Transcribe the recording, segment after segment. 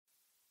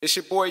It's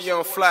your boy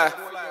Young Fly,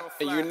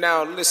 and you're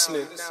now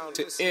listening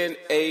to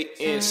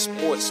NAN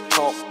Sports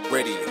Talk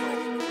Radio.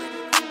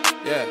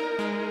 Yeah.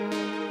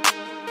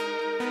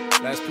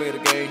 Last play of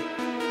the game.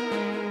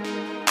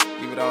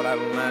 Leave it all out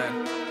on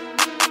line.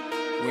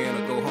 We ain't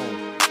gonna go home.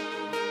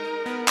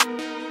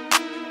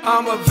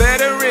 I'm a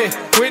veteran.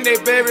 When they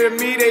bury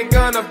me, they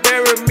gonna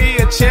bury me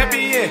a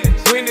champion.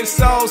 When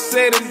it's all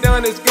said and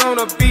done, it's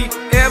gonna be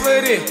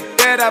evident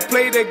that I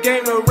play the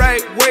game the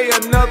right way.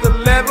 Another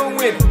level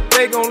win.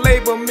 They gon'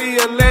 label me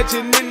a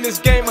legend in this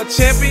game, a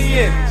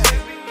champion.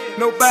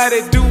 Nobody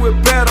do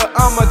it better,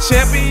 I'm a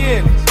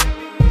champion.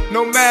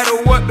 No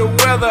matter what the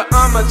weather,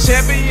 I'm a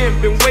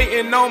champion. Been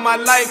waiting all my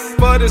life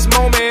for this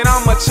moment,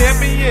 I'm a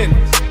champion.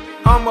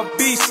 I'm a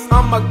beast,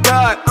 I'm a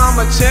god, I'm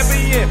a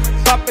champion.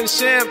 Popping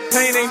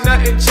champagne, ain't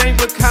nothing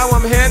changed, look how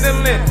I'm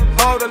handling.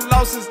 All the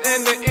losses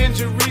and the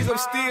injuries, I'm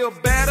still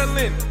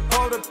battling.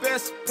 All the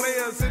best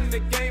players in the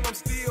game, I'm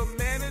still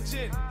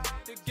managing.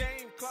 The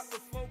game clock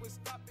before it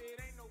stop, it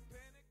ain't no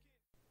panic.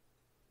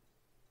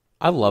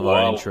 I love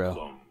our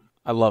intro.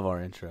 I love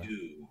our intro.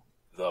 To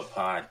the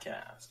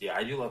podcast. Yeah,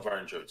 I do love our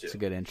intro too. It's a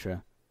good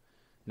intro.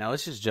 Now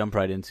let's just jump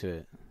right into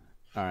it.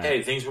 All right.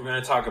 Hey, things we're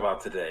going to talk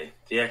about today.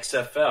 The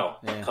XFL.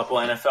 Yeah. A couple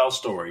NFL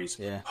stories.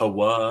 Yeah.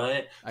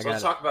 What? So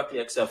let's talk about the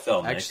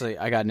XFL, Nick. Actually,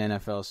 I got an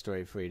NFL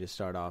story for you to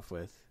start off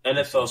with.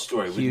 NFL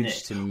story with Huge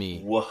Nick. to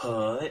me.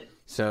 What?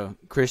 So,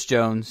 Chris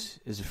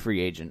Jones is a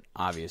free agent,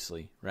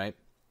 obviously, right?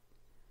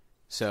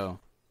 So,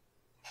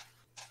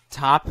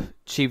 top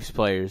Chiefs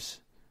players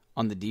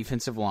on the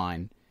defensive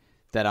line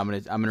that I'm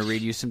gonna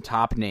read you some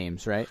top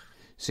names, right?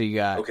 So you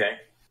got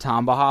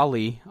Tamba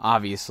Ali,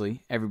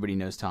 obviously. Everybody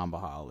knows Tamba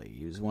Ali.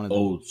 He was one of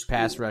the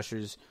pass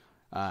rushers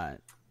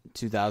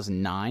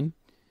 2009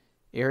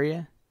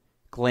 area.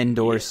 Glenn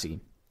Dorsey.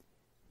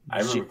 Yeah. I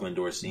remember Glenn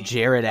Dorsey.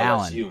 Jared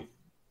Allen.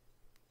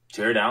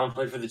 Jared Allen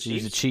played for the Chiefs? He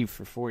was a Chief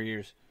for 4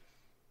 years.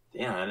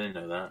 Damn, I didn't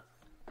know that.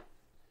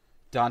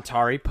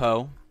 Dontari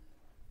Poe.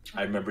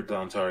 I remember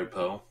Dontari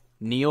Poe.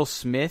 Neil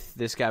Smith.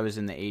 This guy was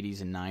in the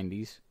 80s and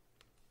 90s.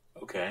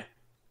 Okay.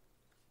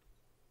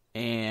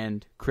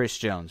 And Chris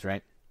Jones,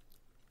 right?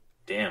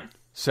 Damn.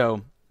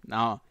 So,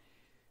 now,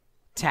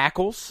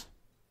 tackles.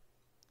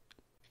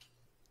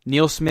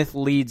 Neil Smith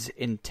leads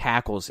in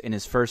tackles in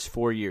his first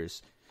 4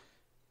 years.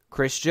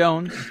 Chris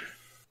Jones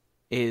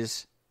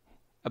is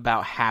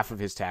about half of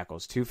his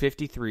tackles,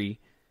 253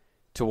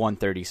 to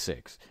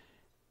 136.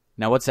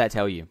 Now, what's that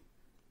tell you?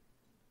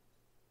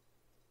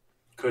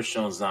 Chris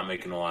Jones not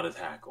making a lot of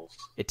tackles.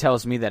 It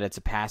tells me that it's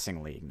a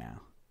passing league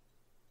now.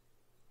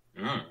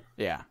 Mm.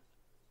 Yeah.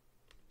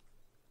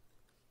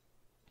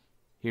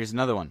 Here's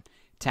another one.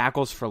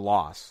 Tackles for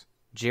loss.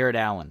 Jared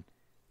Allen,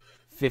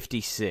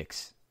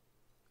 56.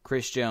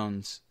 Chris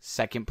Jones,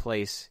 second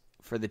place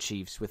for the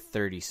Chiefs with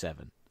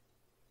 37.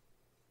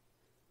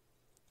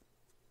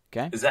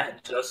 Okay? Is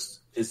that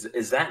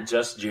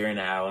just Jared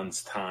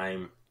Allen's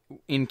time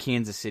in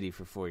Kansas City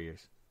for 4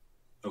 years?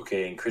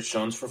 Okay, and Chris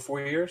Jones for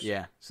 4 years?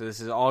 Yeah. So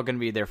this is all going to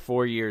be their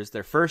 4 years,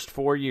 their first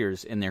 4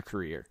 years in their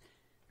career,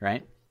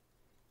 right?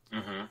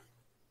 Mm-hmm.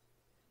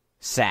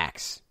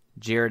 Sacks.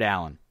 Jared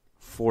Allen,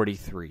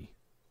 43.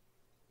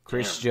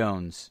 Chris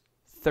Jones,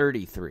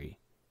 33.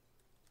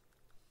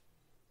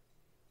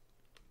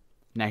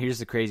 Now here's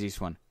the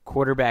craziest one.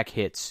 Quarterback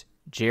hits.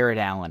 Jared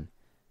Allen,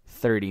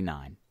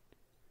 39.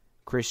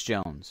 Chris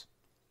Jones,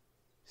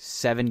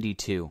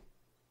 72.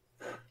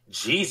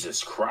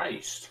 Jesus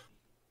Christ.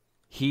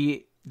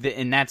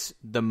 And that's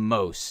the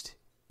most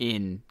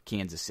in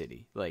Kansas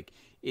City. Like,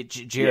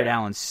 Jared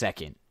Allen's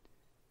second.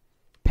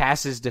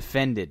 Passes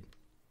defended.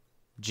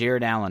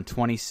 Jared Allen,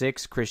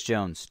 26. Chris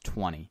Jones,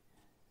 20.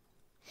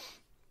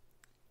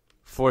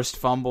 Forced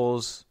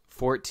fumbles,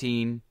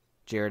 14.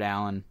 Jared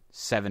Allen,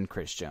 7.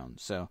 Chris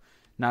Jones. So,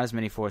 not as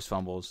many forced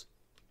fumbles.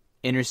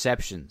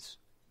 Interceptions.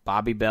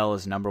 Bobby Bell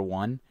is number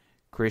 1.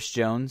 Chris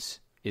Jones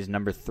is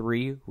number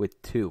 3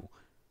 with 2.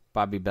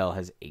 Bobby Bell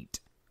has 8.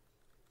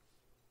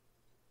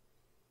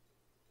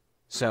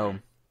 So,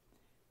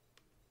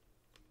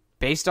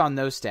 based on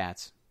those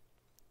stats,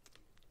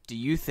 do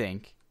you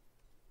think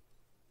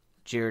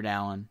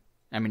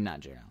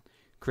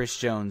Chris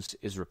Jones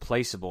is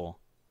replaceable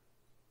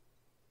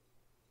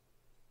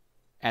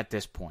at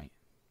this point?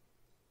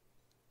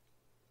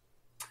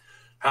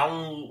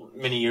 How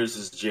many years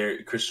has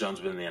Chris Jones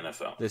been in the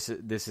NFL? This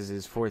is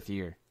his 4th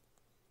year.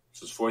 It's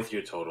his 4th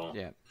year total.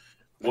 Yeah.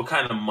 What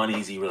kind of money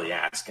is he really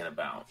asking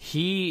about?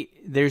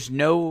 There's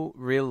no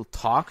real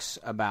talks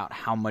about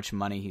how much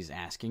money he's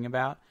asking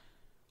about.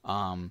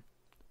 I'm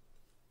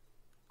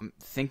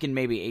thinking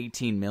maybe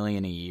 $18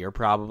 million a year,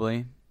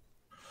 probably.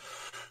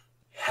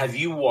 Have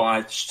you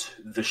watched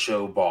the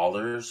show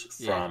Ballers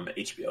from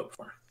HBO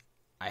before?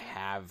 I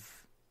have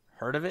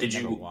heard of it. Did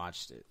never you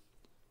watched it?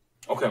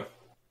 Okay.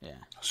 Yeah.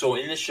 So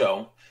in the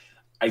show,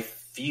 I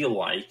feel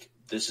like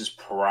this is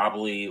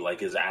probably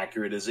like as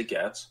accurate as it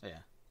gets. Yeah.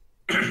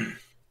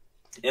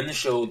 In the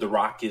show, The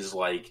Rock is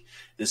like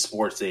this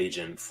sports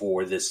agent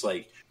for this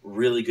like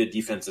really good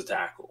defensive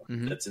tackle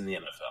that's in the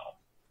NFL.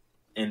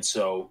 And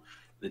so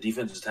the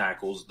defensive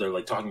tackles, they're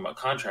like talking about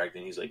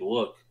contracting. He's like,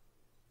 look,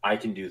 I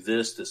can do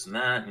this, this, and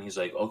that. And he's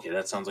like, okay,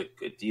 that sounds like a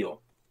good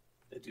deal.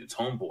 The dude's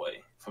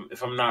homeboy.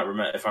 If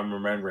I'm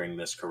remembering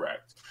this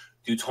correct,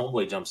 dude's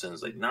homeboy jumps in and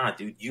is like, nah,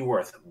 dude, you're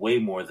worth way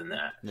more than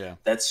that. Yeah.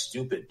 That's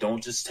stupid.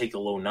 Don't just take a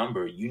low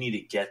number. You need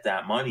to get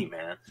that money,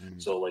 man. Mm-hmm.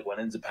 So like what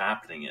ends up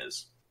happening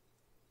is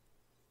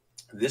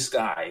this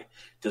guy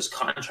does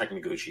contract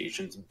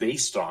negotiations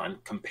based on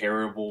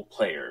comparable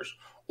players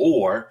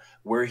or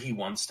where he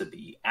wants to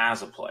be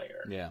as a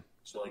player. Yeah.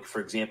 So like, for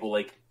example,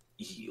 like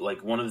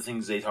one of the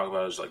things they talk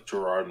about is like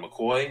Gerard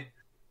McCoy,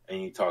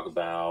 and you talk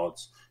about,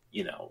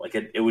 you know, like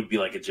it would be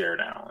like a Jared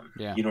Allen,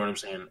 yeah. You know what I'm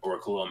saying? Or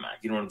a Khalil Mack,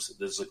 you know what I'm saying?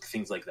 There's like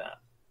things like that.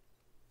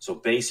 So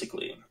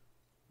basically,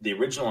 the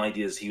original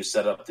idea is he was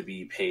set up to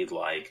be paid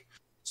like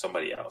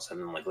somebody else.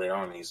 And then like later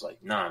on, he's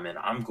like, nah, man,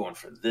 I'm going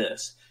for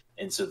this.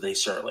 And so they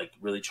start like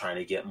really trying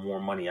to get more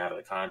money out of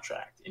the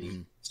contract. And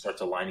he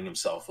starts aligning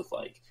himself with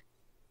like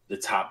the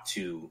top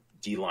 2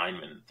 D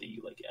linemen in the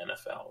like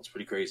NFL. It's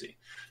pretty crazy.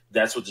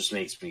 That's what just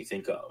makes me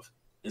think of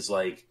is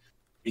like,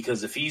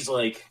 because if he's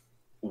like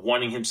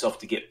wanting himself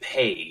to get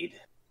paid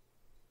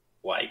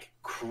like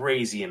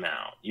crazy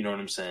amount, you know what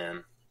I'm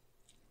saying?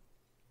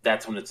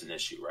 That's when it's an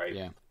issue, right?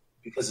 Yeah.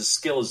 Because the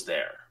skill is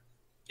there.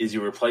 Is he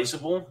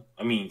replaceable?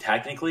 I mean,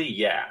 technically,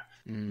 yeah.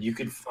 You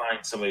could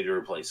find somebody to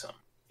replace him,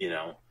 you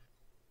know?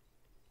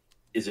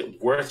 Is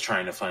it worth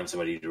trying to find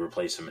somebody to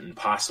replace him? And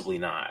possibly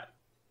not.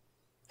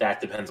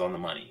 That depends on the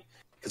money.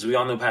 Because we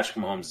all know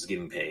Patrick Mahomes is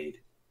getting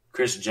paid.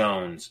 Chris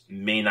Jones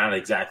may not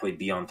exactly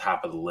be on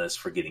top of the list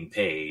for getting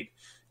paid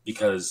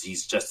because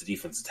he's just a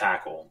defensive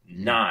tackle,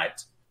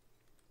 not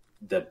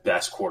the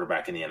best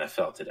quarterback in the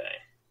NFL today.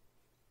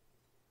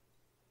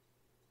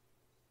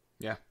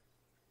 Yeah.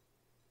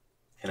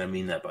 And I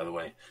mean that, by the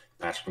way.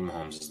 Patrick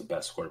Mahomes is the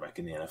best quarterback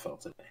in the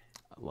NFL today.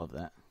 I love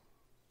that.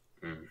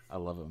 I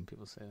love it when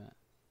people say that.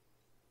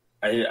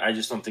 I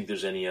just don't think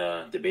there's any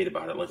debate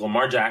about it. Like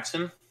Lamar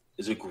Jackson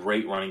is a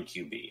great running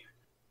QB,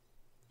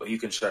 but you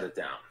can shut it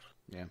down.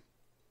 Yeah.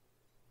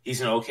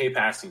 He's an okay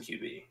passing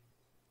QB.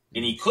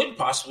 And he could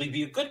possibly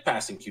be a good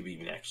passing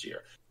QB next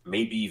year.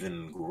 Maybe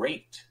even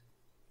great.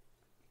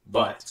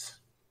 But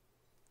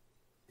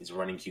he's a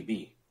running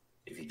QB.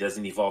 If he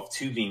doesn't evolve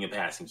to being a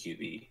passing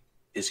QB,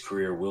 his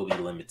career will be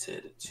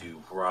limited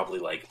to probably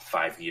like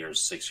 5 years,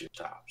 6 years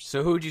tops.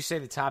 So who would you say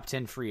the top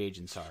 10 free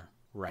agents are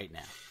right now?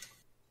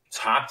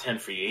 Top 10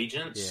 free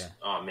agents? Yeah.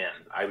 Oh, man.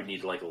 I would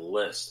need like a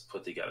list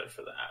put together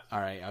for that. All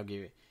right, I'll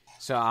give it.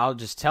 So I'll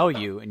just tell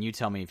you, and you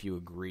tell me if you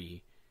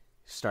agree,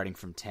 starting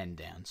from 10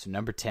 down. So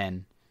number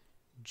 10,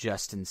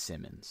 Justin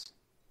Simmons.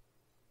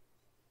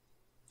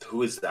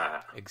 Who is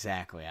that?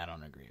 Exactly. I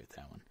don't agree with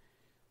that one.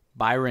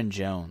 Byron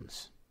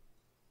Jones,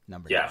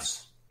 number 9.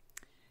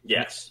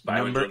 Yes.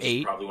 Byron number Jones 8,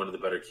 is probably one of the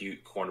better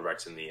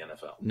cornerbacks in the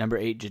NFL. Number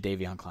 8,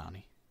 Jadeveon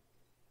Clowney.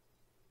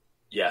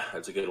 Yeah,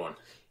 that's a good one.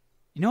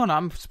 You know what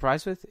I'm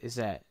surprised with is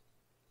that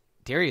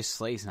Darius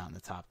Slay's not in the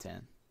top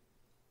 10.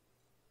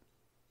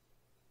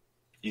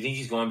 You think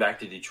he's going back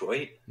to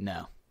Detroit?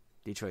 No.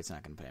 Detroit's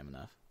not going to pay him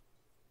enough.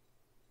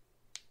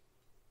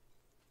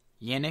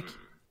 Yannick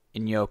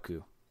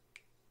Njoku.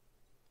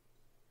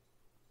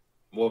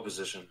 What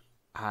position?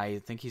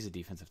 I think he's a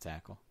defensive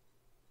tackle.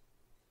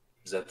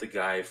 Is that the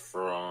guy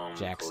from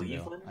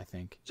Jacksonville, Cleveland? I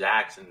think.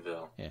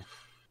 Jacksonville. Yeah.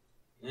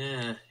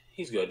 Yeah,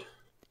 he's good.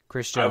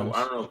 Chris Jones.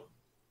 I don't know.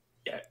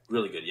 Yeah,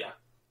 really good, yeah.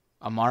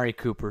 Amari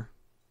Cooper.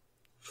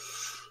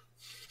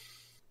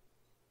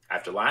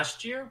 After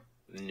last year?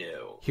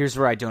 No. Here's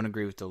where I don't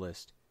agree with the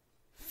list.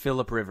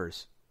 Phillip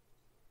Rivers.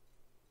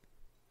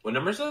 What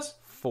number is this?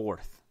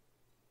 4th.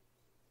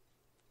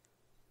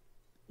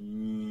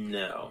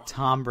 No.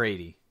 Tom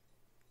Brady.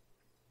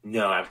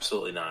 No,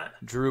 absolutely not.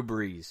 Drew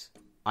Brees.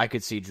 I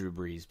could see Drew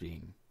Brees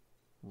being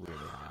really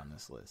high on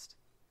this list.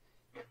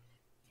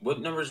 What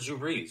number is Drew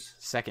Brees?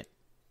 2nd.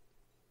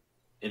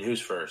 And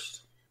who's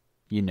first?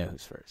 You know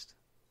who's first.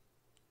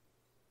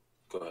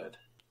 Go ahead.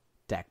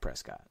 Dak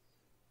Prescott.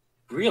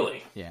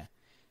 Really? Yeah.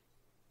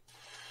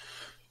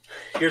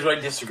 Here's why I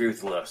disagree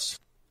with the list.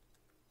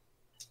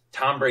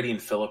 Tom Brady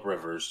and Phillip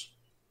Rivers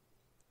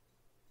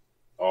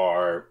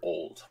are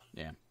old.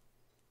 Yeah.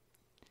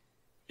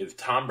 If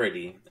Tom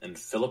Brady and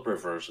Phillip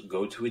Rivers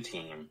go to a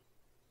team,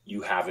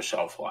 you have a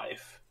shelf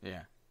life.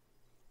 Yeah.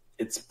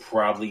 It's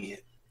probably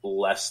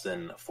less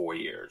than 4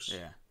 years.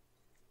 Yeah.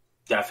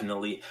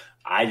 Definitely.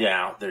 I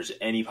doubt there's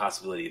any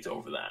possibility it's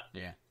over that.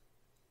 Yeah.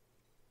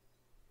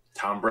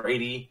 Tom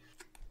Brady,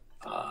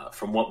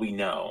 from what we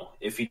know,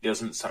 if he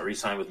doesn't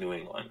re-sign with New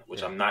England,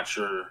 which I'm not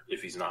sure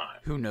if he's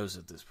not. Who knows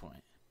at this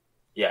point?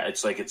 Yeah,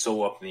 it's like it's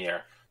so up in the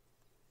air.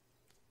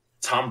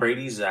 Tom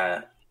Brady's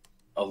at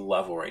a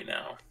level right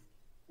now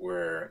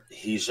where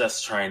he's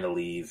just trying to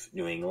leave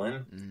New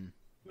England,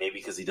 maybe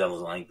because he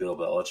doesn't like Bill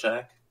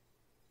Belichick,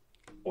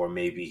 or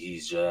maybe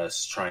he's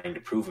just trying to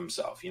prove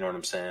himself. You know what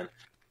I'm saying?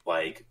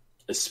 Like,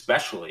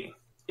 especially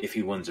if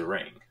he wins a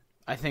ring.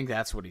 I think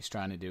that's what he's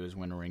trying to do is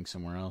win a ring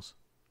somewhere else.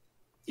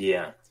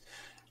 Yeah.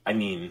 I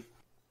mean,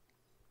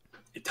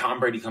 if Tom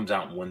Brady comes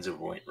out and wins a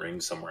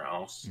ring somewhere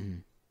else,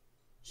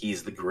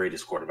 he's the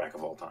greatest quarterback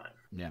of all time.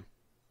 Yeah.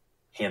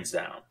 Hands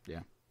down.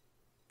 Yeah.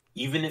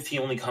 Even if he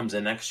only comes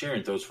in next year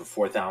and throws for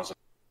 4,000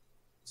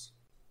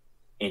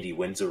 and he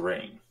wins a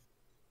ring,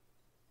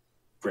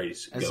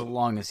 greatest. As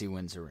long as he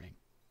wins a ring.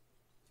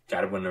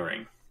 Got to win a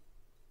ring.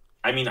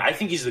 I mean, I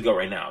think he's the GOAT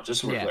right now,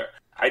 just so we're clear.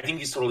 I think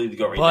he's totally the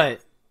GOAT right now.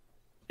 But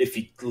if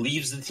he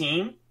leaves the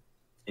team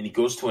and he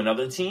goes to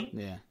another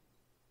team,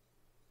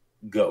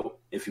 GOAT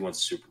if he wins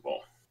the Super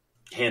Bowl.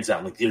 Hands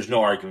down. Like, there's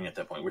no arguing at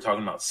that point. We're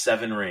talking about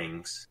 7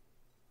 rings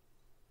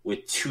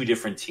with 2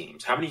 different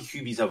teams. How many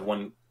QBs have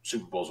won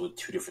Super Bowls with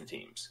 2 different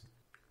teams?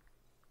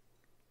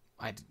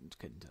 I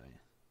couldn't tell you.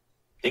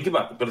 Think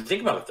about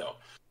it, though.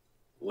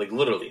 Like,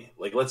 literally.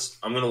 Like,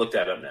 I'm going to look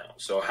that up now.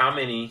 So how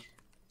many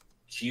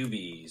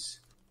QBs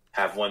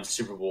have won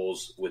Super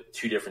Bowls with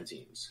 2 different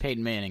teams?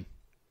 Peyton Manning.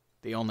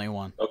 The only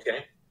one.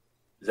 Okay.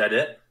 Is that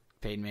it?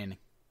 Peyton Manning.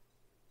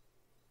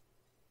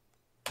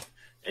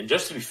 And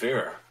just to be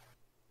fair,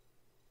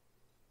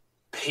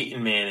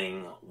 Peyton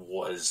Manning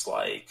was,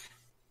 like,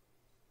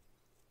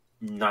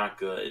 not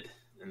good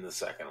in the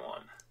second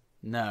one.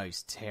 No,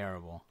 he's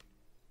terrible.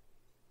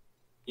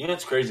 You know,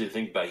 it's crazy to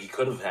think about. He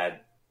could have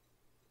had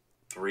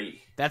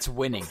 3. That's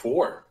winning.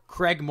 4.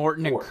 Craig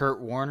Morton and Kurt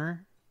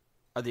Warner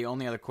are the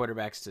only other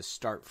quarterbacks to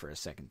start for a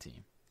second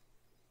team.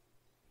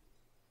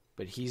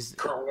 But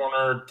Kurt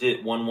Warner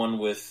did 1-1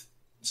 with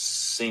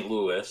St.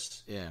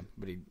 Louis. Yeah,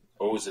 but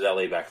or was it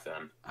LA back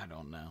then? I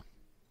don't know.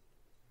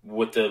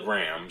 With the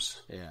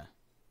Rams. Yeah.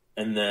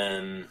 And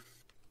then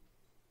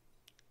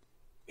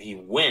he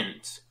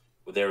went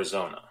with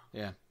Arizona.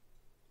 Yeah.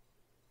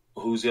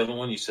 Who's the other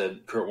one? You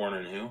said Kurt Warner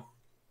and who?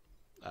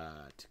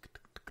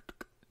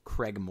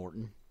 Craig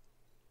Morton.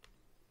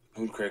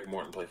 Who did Craig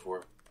Morton play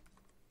for?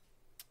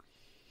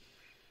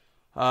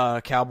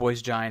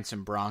 Cowboys, Giants,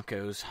 and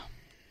Broncos.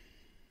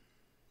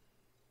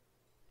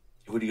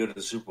 Who did he go to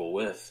the Super Bowl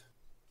with?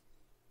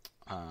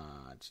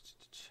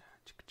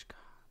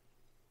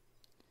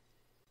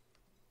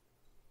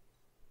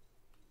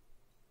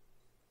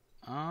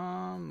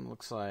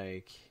 Looks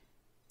like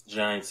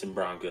Giants and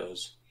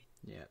Broncos.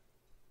 Yeah.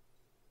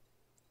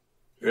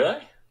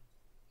 Really?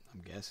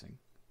 I'm guessing.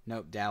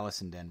 Nope,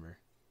 Dallas and Denver.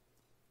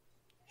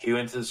 He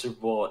went to the Super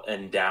Bowl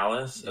in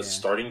Dallas as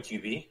starting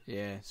QB?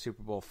 Yeah,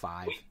 Super Bowl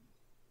 5.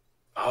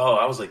 Oh,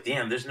 I was like,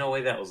 damn, there's no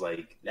way that was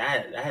like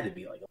that had to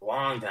be like a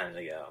long time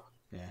ago.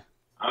 Yeah.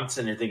 I'm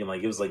sitting there thinking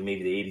like it was like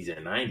maybe the 80s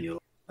and 90s.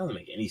 That doesn't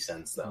make any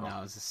sense though. No,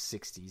 it was the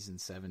 60s and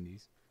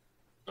 70s.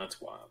 That's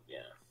wild, yeah.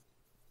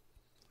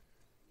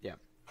 Yeah.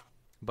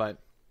 But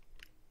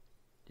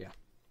yeah.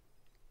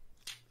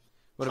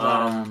 What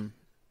about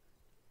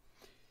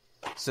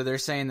so they're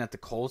saying that the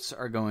Colts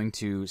are going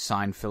to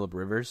sign Phillip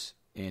Rivers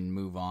and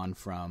move on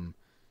from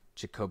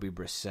Jacoby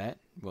Brissett.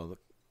 Well,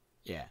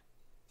 yeah.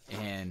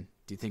 And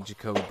do you think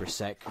Jacoby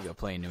Brissett could go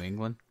play in New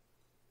England?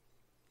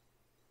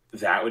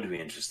 That would be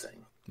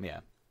interesting. Yeah.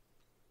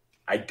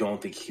 I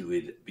don't think he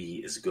would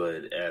be as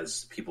good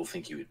as people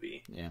think he would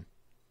be. Yeah.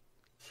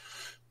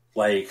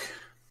 Like,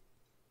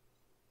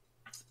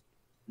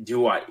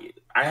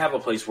 I have a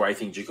place where I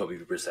think Jacoby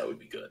Brissett would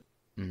be good.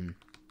 Mm-hmm.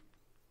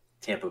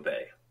 Tampa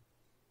Bay.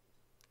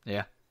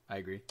 Yeah, I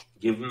agree.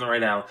 Give him the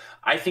right out.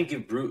 I think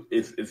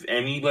if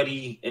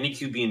anybody, any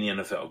QB in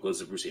the NFL goes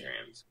to Bruce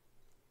Arians,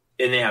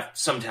 and they have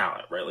some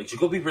talent, right? Like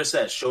Jacoby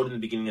Brissett showed in the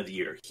beginning of the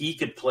year, he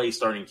could play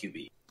starting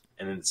QB.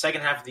 And in the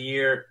second half of the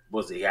year,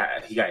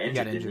 he got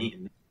injured, didn't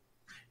he?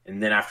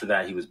 And then after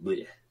that, he was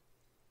bleh.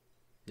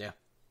 Yeah.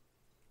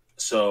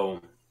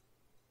 So,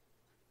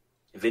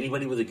 if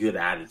anybody with a good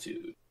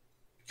attitude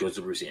goes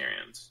to Bruce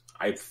Arians,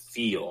 I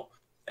feel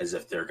as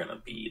if they're going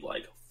to be,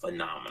 like,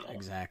 phenomenal.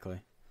 Exactly.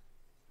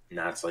 And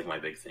that's, like, my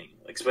big thing.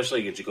 Like,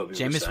 especially like Jacoby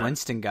Jameis Brissett.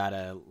 Winston got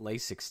a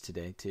LASIK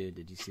today, too.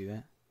 Did you see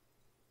that?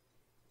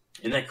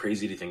 Isn't that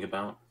crazy to think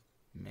about?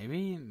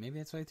 Maybe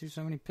that's why he threw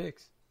so many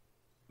picks.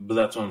 But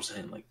that's what I'm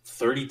saying. Like,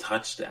 30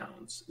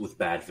 touchdowns with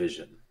bad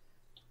vision.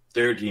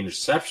 30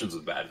 interceptions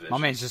with bad vision. My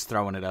man's just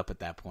throwing it up at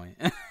that point.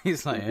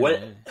 He's like, what?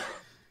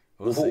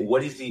 We'll see.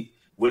 What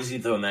does he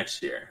throw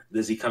next year?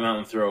 Does he come out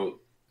and throw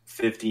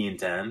 50 and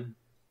 10?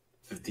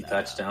 50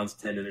 touchdowns,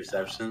 10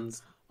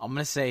 interceptions? No. I'm going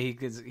to say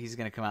he's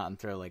going to come out and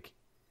throw like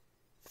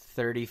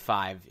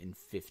 35 and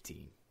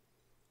 15.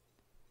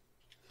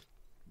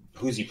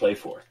 Who's he play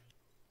for?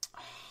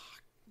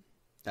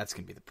 That's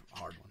going to be the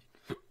hard one.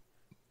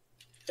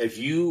 If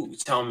you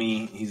tell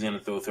me he's going to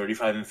throw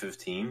 35 and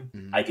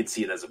 15, I could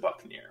see it as a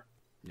Buccaneer.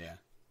 Yeah.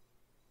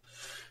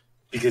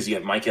 Because you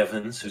have Mike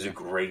Evans, who's a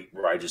great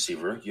wide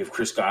receiver. You have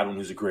Chris Godwin,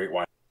 who's a great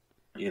wide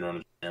receiver. You know what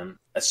I'm saying?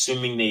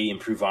 Assuming they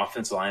improve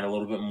offensive line a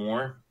little bit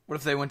more. What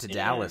if they went to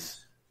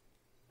Dallas?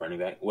 Running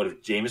back. What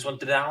if Jameis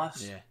went to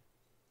Dallas? Yeah.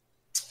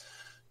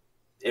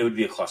 It would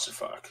be a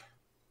clusterfuck.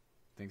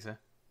 Think so?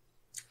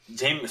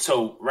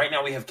 So right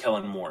now we have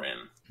Kellen Moore in.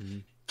 Mm-hmm.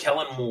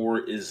 Kellen Moore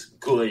is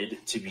good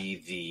to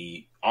be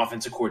the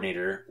offensive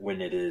coordinator when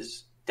it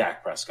is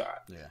Dak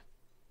Prescott. Yeah.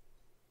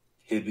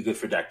 He would be good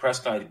for Dak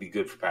Prescott. He'd be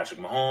good for Patrick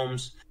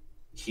Mahomes.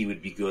 He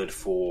would be good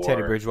for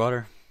Teddy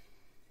Bridgewater.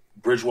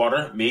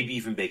 Maybe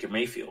even Baker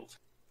Mayfield.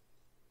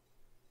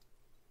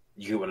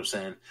 You get what I'm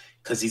saying?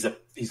 Because he's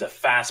a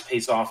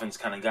fast-paced offense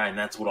kind of guy, and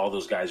that's what all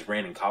those guys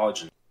ran in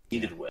college and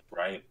competed with,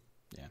 right?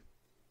 Yeah.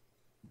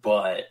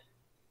 But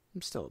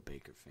I'm still a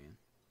Baker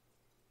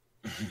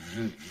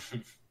fan.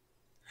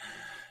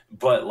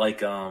 But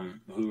like,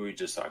 who were we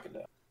just talking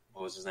to?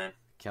 What was his name?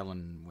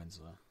 Kellen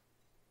Winslow.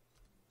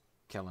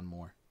 Kellen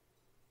Moore.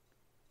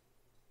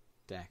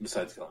 Dak.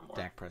 Besides Kellen Moore.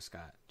 Dak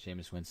Prescott.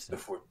 Jameis Winston.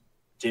 Before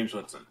James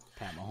Winston.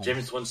 Pat Mahomes.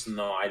 Jameis Winston,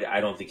 though,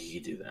 I don't think he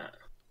could do that.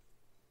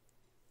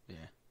 Yeah.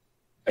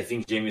 I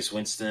think Jameis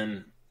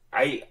Winston.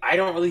 I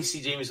don't really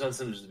see Jameis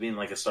Winston as being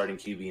like a starting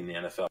QB in the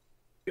NFL.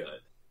 Good.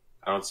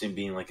 I don't see him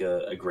being like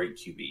a great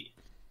QB.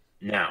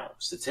 Now,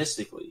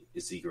 statistically,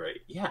 is he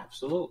great? Yeah,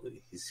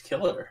 absolutely. He's a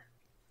killer.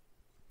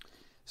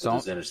 So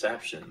his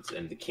interceptions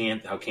and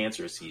how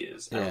cancerous he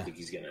is, I don't think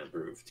he's going to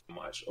improve too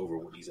much over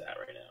what he's at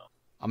right now.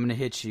 I'm going to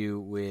hit you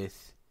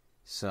with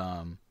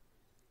some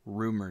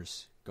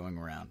rumors going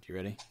around. You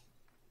ready?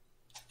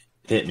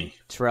 Hit me.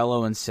 Terrell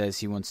Owens says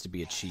he wants to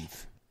be a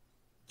Chief.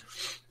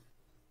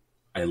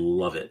 I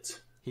love it.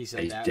 He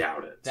said I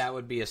doubt it. That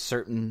would be a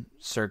certain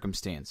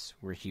circumstance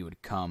where he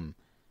would come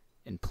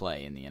and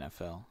play in the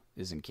NFL,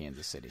 is in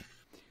Kansas City.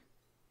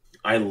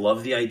 I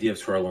love the idea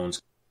of Terrell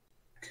Owens.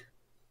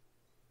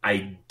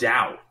 I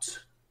doubt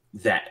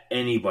that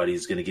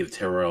anybody's going to give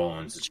Terrell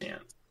Owens a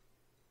chance.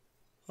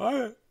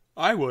 I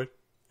would.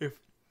 If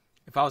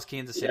I was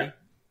Kansas City. Yeah.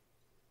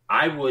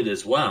 I would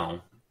as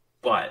well,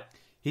 but...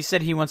 He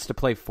said he wants to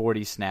play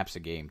 40 snaps a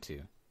game,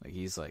 too. Like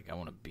he's like, I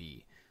want to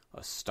be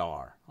a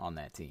star on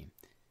that team.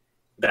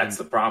 That's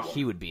the problem.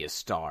 He would be a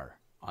star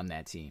on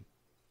that team.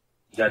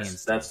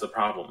 That's the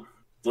problem.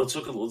 Let's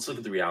look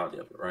at the reality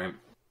of it, right?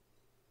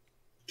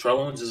 Terrell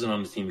Owens isn't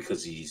on the team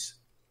because he's,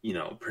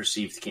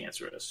 perceived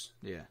cancerous.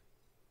 Yeah.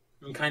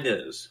 He kind of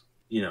is,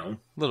 A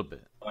little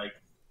bit. Like,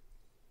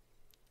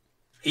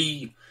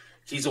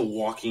 he's a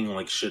walking,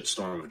 like,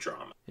 shitstorm of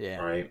drama. Yeah.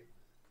 Right?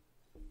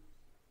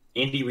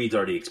 Andy Reid's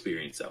already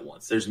experienced that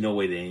once. There's no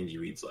way that Andy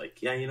Reid's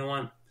like, yeah, you know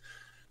what?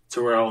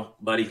 Terrell,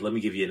 buddy, let me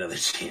give you another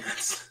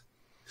chance.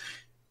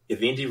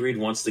 If Andy Reid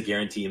wants to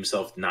guarantee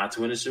himself not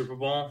to win a Super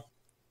Bowl,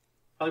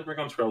 probably bring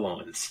on Terrell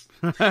Owens.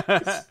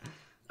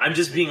 I'm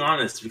just being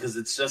honest because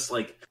it's just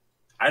like,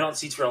 I don't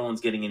see Terrell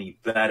Owens getting any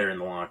better in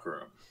the locker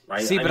room,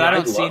 right? See, but I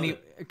don't see any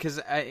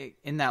because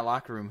in that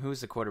locker room, who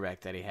was the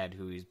quarterback that he had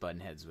who he's butting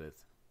heads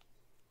with?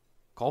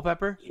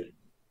 Culpepper?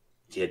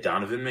 He had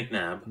Donovan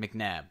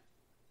McNabb.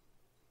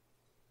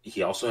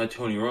 He also had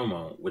Tony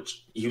Romo,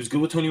 which he was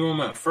good with Tony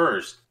Romo at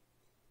first,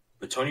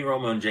 but Tony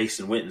Romo and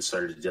Jason Witten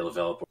started to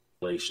develop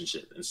a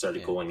relationship and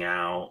started going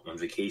out on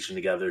vacation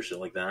together, shit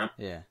like that.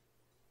 Yeah.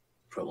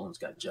 Terrell Owens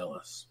got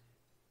jealous.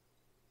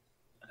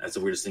 That's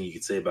the weirdest thing you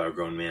could say about a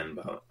grown man,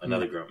 about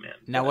another grown man.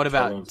 Now, what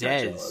about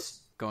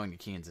Dez going to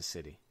Kansas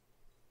City?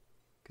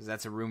 Because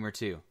that's a rumor,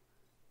 too.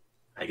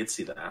 I could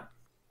see that.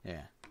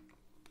 Yeah.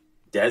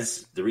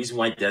 Dez, the reason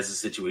why Dez's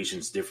situation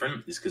is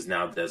different is because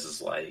now Dez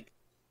is like,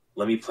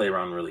 let me play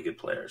around really good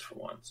players for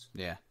once.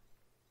 Yeah.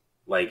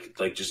 Like,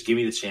 just give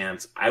me the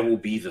chance. I will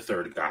be the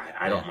third guy.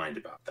 I don't mind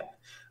about that.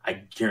 I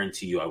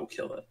guarantee you I will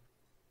kill it.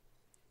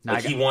 Now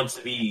he wants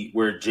to be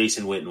where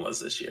Jason Witten was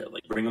this year.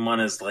 Like, bring him on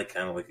as like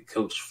kind of like a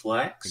coach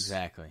flex.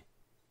 Exactly.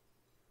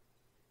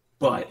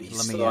 But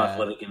he's still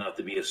athletic enough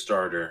to be a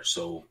starter,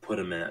 so put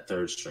him in that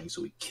third string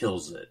so he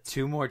kills it.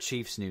 2 more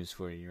Chiefs news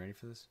for you. You ready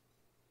for this?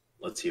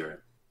 Let's hear it.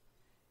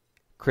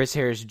 Chris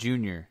Harris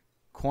Jr.,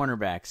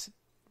 cornerbacks,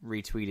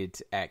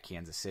 retweeted at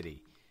Kansas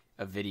City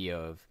a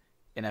video of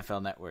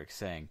NFL Network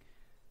saying,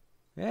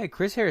 hey,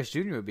 Chris Harris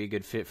Jr. would be a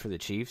good fit for the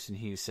Chiefs. And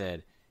he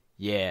said,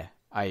 yeah,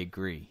 I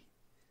agree.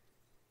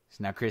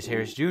 So now Chris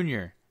Harris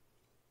Jr.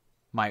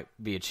 might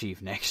be a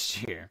Chief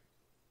next year.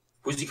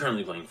 Who's he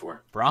currently playing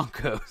for?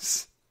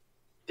 Broncos.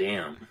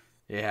 Damn.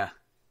 Yeah.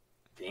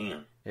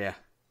 Damn. Yeah.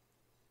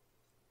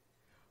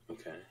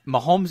 Okay.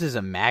 Mahomes is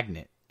a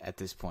magnet at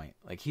this point.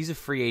 Like, he's a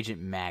free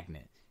agent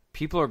magnet.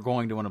 People are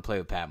going to want to play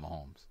with Pat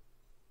Mahomes.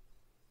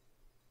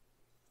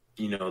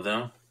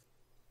 Though,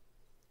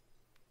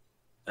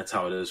 that's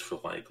how it is for,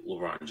 like,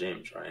 LeBron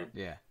James, right?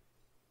 Yeah.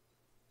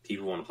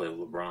 People want to play with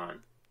LeBron,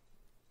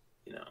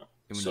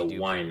 So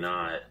why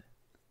not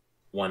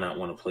want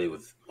to play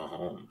with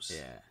Mahomes?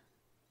 Yeah.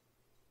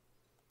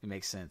 It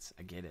makes sense.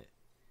 I get it.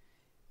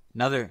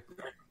 Another,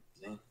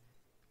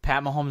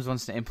 Pat Mahomes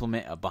wants to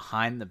implement a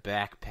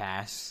behind-the-back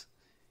pass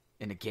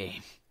in a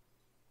game.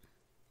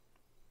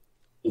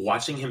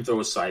 Watching him throw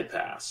a side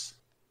pass,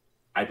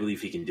 I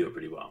believe he can do it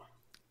pretty well.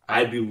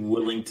 I'd be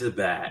willing to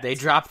bet. They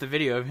dropped the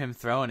video of him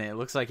throwing it. It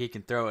looks like he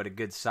can throw it a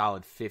good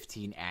solid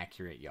 15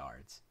 accurate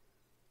yards.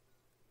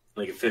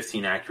 Like a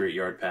 15 accurate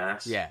yard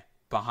pass? Yeah,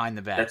 behind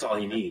the back. That's all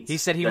he needs. He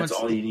said That's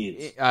all he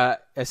needs.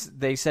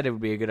 They said it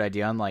would be a good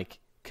idea on like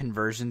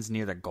conversions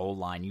near the goal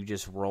line. You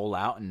just roll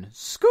out and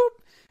scoop,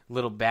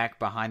 little back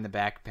behind the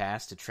back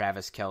pass to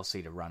Travis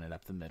Kelce to run it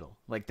up the middle.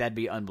 Like, that'd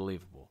be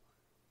unbelievable.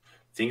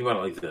 Think about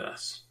it like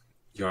this.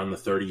 You're on the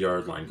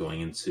 30-yard line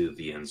going into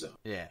the end zone.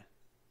 Yeah.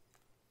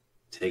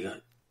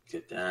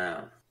 Get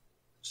down.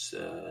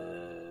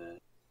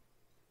 Set.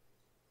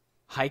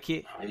 hike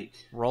it,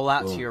 roll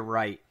out Boom. to your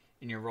right,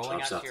 and you're rolling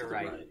Drops out to your the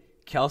right.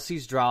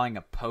 Kelsey's drawing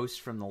a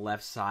post from the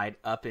left side,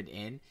 up and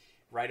in,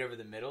 right over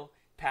the middle.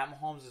 Pat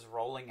Mahomes is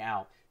rolling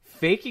out,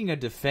 faking a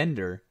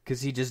defender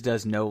because he just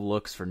does no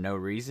looks for no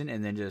reason,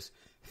 and then just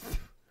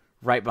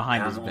right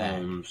behind his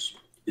back. Mahomes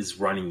is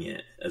running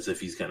it as if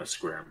he's going to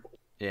scramble.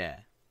 Yeah.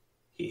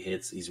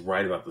 He's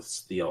right about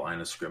the line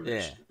of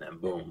scrimmage. Yeah.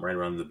 And boom, right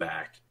around the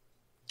back.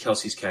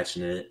 Kelsey's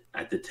catching it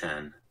at the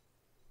 10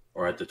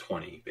 or at the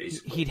 20,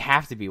 basically. He'd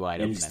have to be wide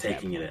open. He's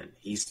taking it in.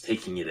 He's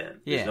taking it in.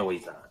 Yeah. There's no way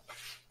he's not.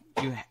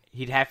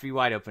 He'd have to be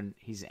wide open.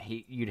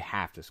 You'd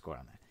have to score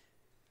on that.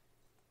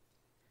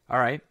 All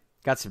right.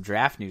 Got some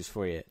draft news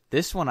for you.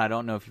 This one I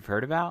don't know if you've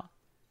heard about.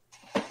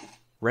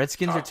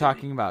 Redskins are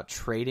talking about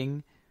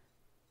trading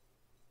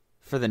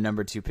for the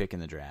number 2 pick in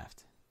the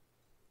draft.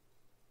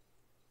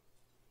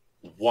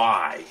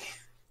 Why?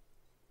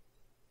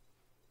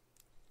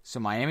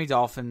 So Miami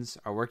Dolphins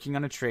are working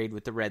on a trade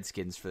with the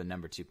Redskins for the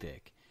number 2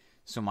 pick.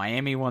 So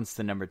Miami wants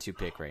the number 2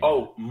 pick right now.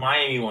 Oh,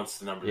 Miami wants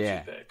the number 2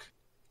 pick.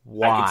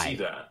 Why? I can see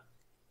that.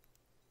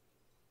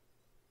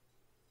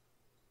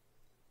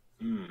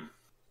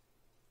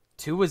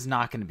 Tua's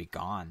not going to be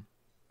gone.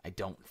 I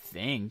don't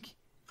think.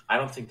 I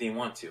don't think they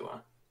want to. Huh?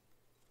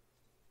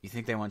 You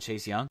think they want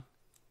Chase Young?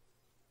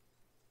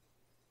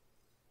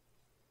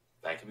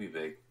 That could be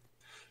big.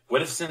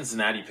 What if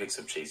Cincinnati picks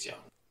up Chase Young?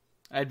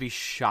 That'd be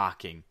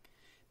shocking.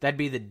 That'd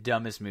be the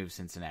dumbest move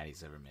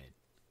Cincinnati's ever made.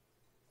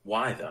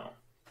 Why, though?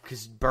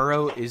 Because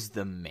Burrow is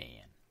the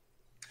man.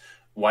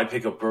 Why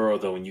pick up Burrow,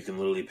 though, when you can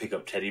literally pick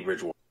up Teddy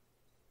Bridgewater?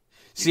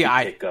 See,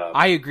 I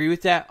agree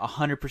with that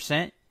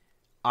 100%.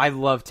 I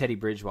love Teddy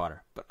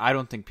Bridgewater, but I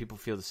don't think people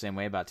feel the same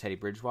way about Teddy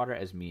Bridgewater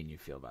as me and you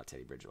feel about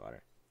Teddy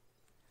Bridgewater.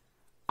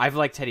 I've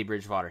liked Teddy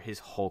Bridgewater his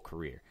whole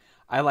career.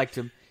 I liked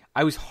him.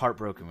 I was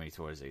heartbroken when he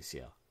tore his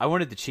ACL. I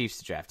wanted the Chiefs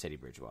to draft Teddy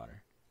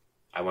Bridgewater.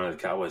 I wanted the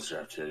Cowboys to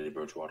draft Teddy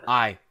Bridgewater.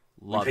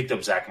 We picked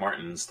up Zach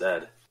Martin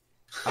instead.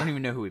 I don't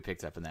even know who we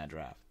picked up in that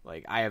draft.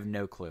 Like, I have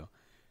no clue.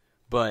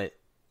 But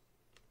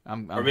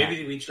I'm or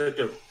maybe we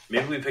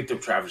picked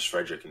up Travis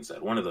Frederick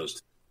instead. One of those two.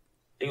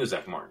 I think it was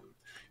Zach Martin.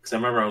 Because I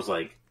remember I was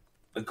like,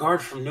 a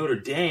guard from Notre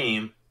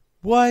Dame?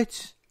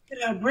 What?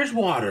 Get out of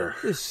Bridgewater.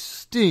 This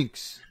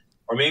stinks.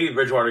 Or maybe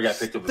Bridgewater got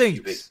picked up a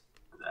few picks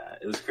for that.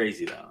 It was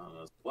crazy, though. I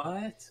was,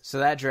 what? So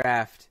that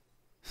draft,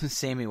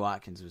 Sammy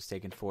Watkins was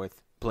taken 4th.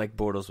 Blake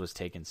Bortles was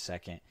taken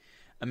 2nd.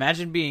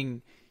 Imagine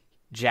being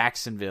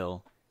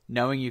Jacksonville,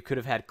 knowing you could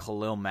have had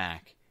Khalil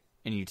Mack,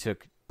 and you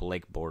took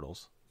Blake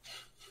Bortles.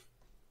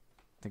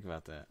 Think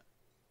about that.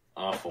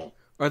 Awful.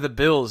 Or the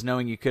Bills,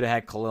 knowing you could have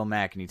had Khalil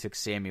Mack, and you took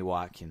Sammy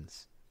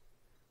Watkins.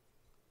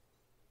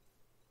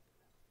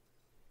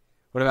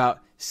 What about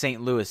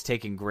St. Louis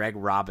taking Greg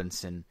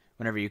Robinson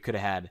whenever you could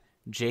have had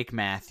Jake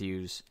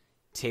Matthews,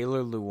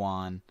 Taylor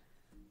Lewan,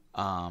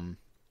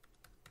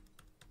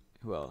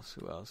 who else?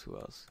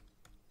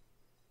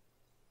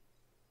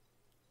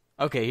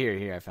 Okay,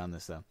 here, I found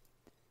this, though.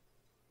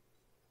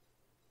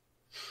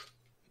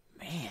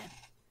 Man.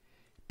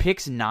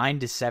 Picks 9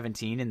 to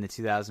 17 in the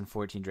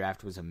 2014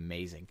 draft was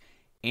amazing.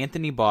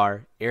 Anthony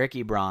Barr, Eric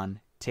Ebron,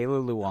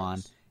 Taylor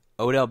Lewan,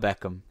 Odell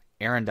Beckham,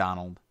 Aaron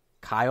Donald,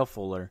 Kyle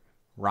Fuller,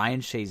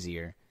 Ryan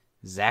Shazier,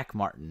 Zach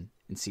Martin,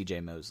 and C.J.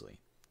 Mosley.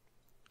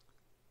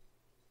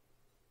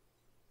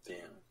 Damn.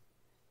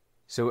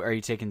 So are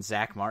you taking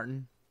Zach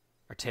Martin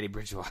or Teddy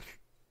Bridgewater?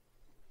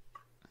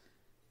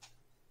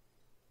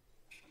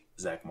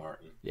 Zach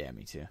Martin. Yeah,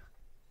 me too.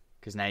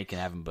 Because now you can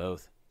have them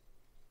both.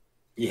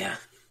 Yeah.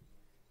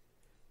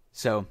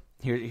 So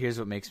here's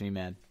what makes me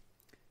mad.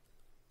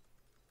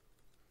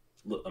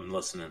 I'm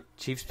listening.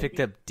 Chiefs picked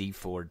up D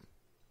Ford.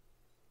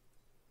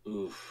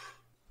 Oof.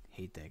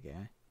 Hate that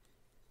guy.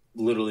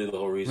 Literally the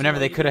whole reason. Whenever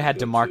they could have had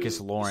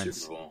DeMarcus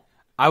Lawrence,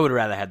 I would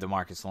rather had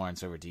DeMarcus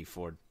Lawrence over D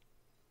Ford.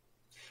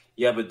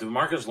 Yeah, but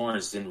DeMarcus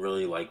Lawrence didn't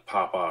really like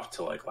pop off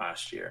till like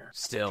last year.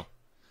 Still,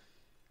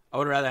 I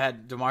would rather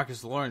had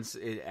DeMarcus Lawrence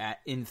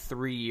in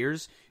 3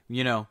 years.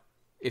 You know,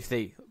 if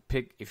he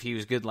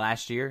was good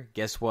last year,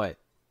 guess what?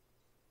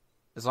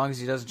 As long as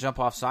he doesn't jump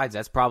off sides,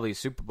 that's probably a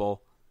Super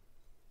Bowl.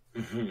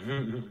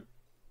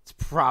 It's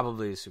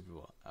probably a Super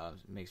Bowl.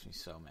 It makes me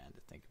so mad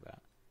to think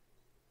about.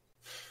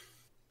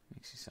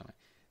 Makes me so mad.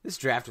 This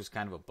draft was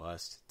kind of a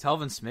bust.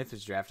 Telvin Smith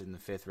was drafted in the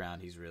 5th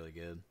round. He's really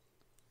good.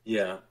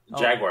 Yeah.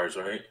 Jaguars,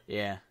 right?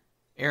 Yeah.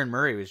 Aaron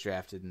Murray was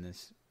drafted in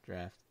this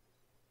draft.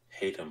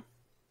 Hate him.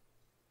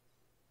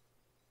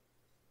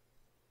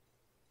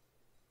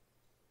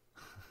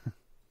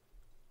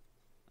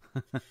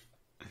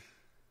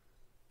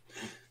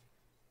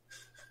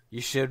 You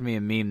showed me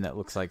a meme that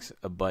looks like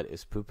a butt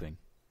is pooping,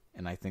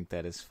 and I think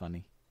that is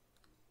funny.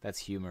 That's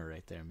humor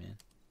right there, man.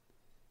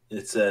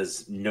 It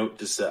says, note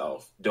to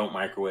self, don't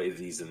microwave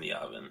these in the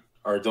oven.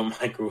 Or don't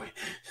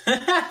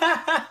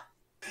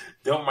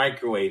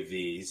microwave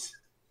these.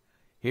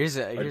 Here's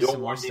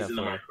some more stuff. In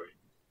the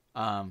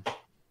microwave.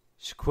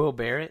 Shaquille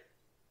Barrett.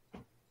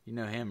 You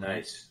know him, right?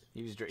 Nice.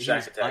 He was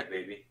Attack,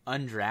 baby.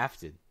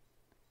 Undrafted.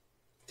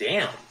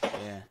 Damn.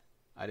 Yeah,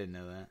 I didn't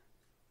know that.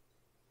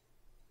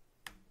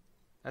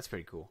 That's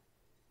pretty cool.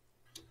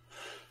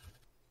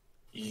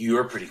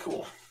 You're pretty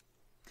cool.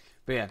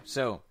 But yeah,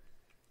 so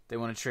they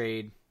want to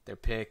trade their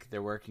pick.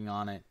 They're working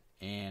on it.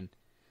 And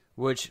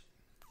which,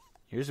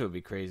 here's what would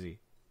be crazy.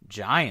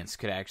 Giants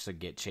could actually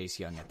get Chase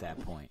Young at that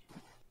point.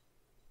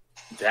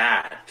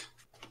 That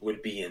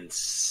would be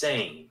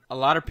insane. A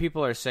lot of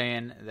people are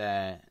saying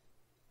that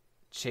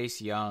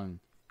Chase Young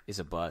is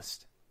a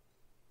bust.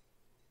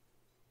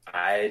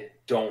 I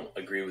don't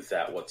agree with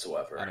that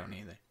whatsoever. I don't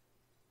either.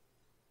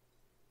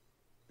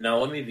 Now,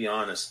 let me be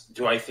honest.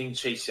 Do I think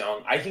Chase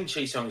Young... I think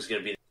Chase Young is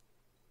going to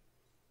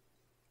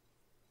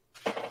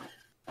be...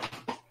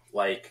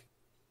 Like,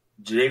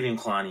 Jadeveon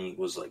Clowney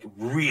was, like,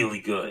 really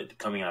good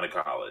coming out of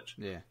college.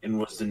 Yeah. And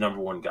was the number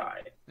one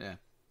guy. Yeah.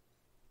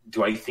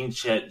 Do I think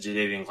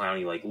Jadeveon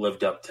Clowney, like,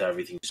 lived up to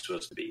everything he's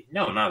supposed to be?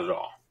 No, not at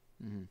all.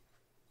 Mm-hmm.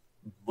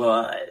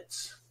 But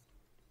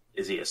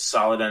is he a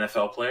solid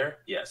NFL player?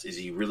 Yes. Is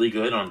he really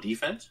good on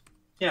defense?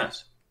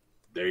 Yes.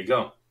 There you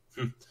go.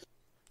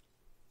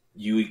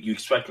 You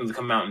expect him to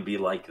come out and be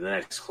like the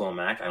next Khalil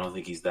Mack. I don't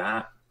think he's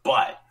that, but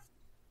I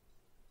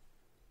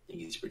think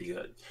he's pretty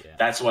good. Yeah.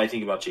 That's what I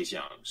think about Chase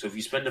Young. So if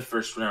you spend a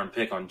first-round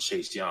pick on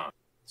Chase Young,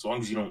 as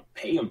long as you don't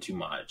pay him too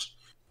much,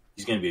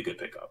 he's going to be a good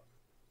pickup.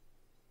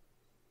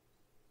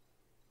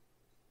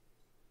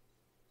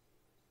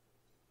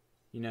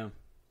 You know,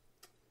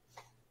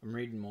 I'm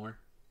reading more.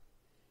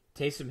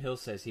 Taysom Hill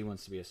says he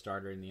wants to be a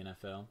starter in the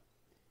NFL.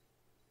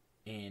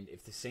 And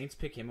if the Saints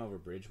pick him over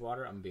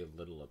Bridgewater, I'm going to be a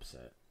little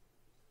upset.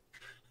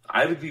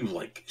 I would be,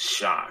 like,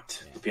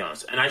 shocked, to be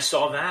honest. And I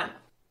saw that.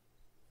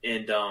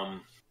 And,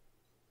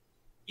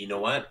 you know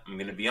what? I'm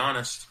going to be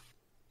honest.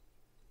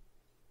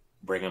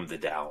 Bring him to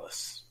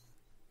Dallas.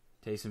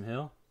 Taysom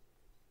Hill?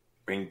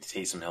 Bring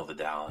Taysom Hill to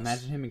Dallas.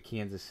 Imagine him in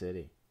Kansas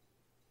City.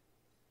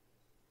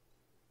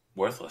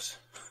 Worthless.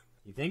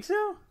 You think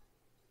so?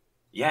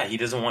 Yeah, he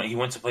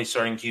wants to play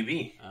starting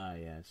QB. Oh,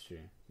 yeah, that's true.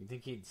 You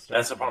think he'd start?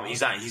 That's the problem.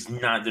 He's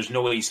not, there's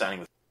no way he's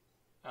signing with.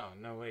 Oh,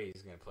 no way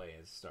he's going to play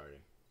as starting.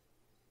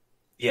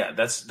 Yeah,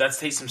 that's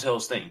Taysom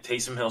Hill's thing.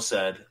 Taysom Hill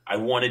said, I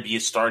want to be a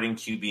starting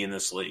QB in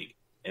this league.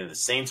 And if the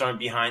Saints aren't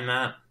behind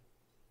that,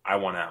 I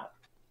want out.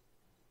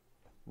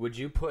 Would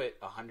you put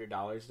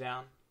 $100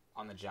 down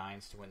on the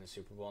Giants to win the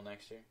Super Bowl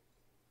next year?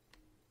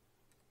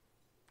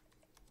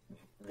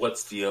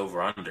 What's the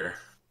over-under?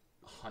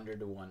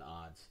 100-1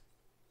 odds.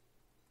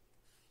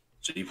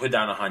 So you put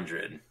down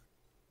 100,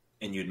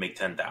 and you'd make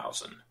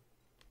 10,000.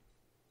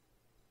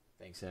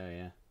 Think so,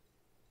 yeah.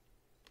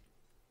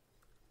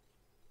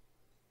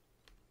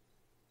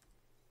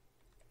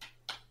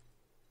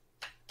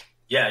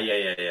 Yeah.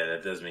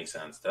 That does make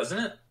sense, doesn't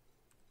it?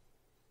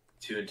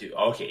 2 and 2.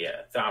 Okay,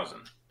 yeah, 1,000.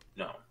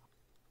 No,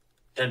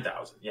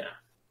 10,000. Yeah.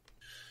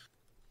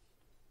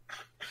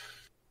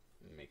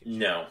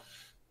 No,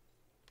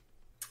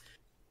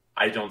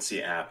 I don't see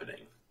it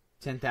happening.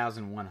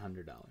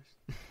 $10,100.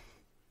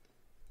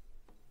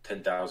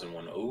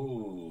 10,001.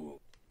 Ooh,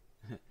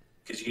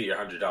 because you get your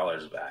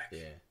 $100 back.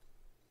 Yeah,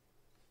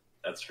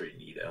 that's pretty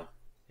neato.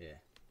 Yeah.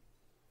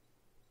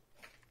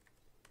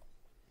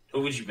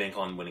 Who would you bank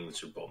on winning the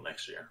Super Bowl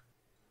next year?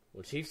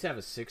 Well, Chiefs have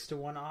a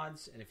 6-1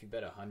 odds, and if you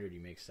bet 100,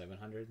 you make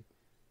 700.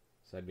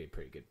 So that'd be a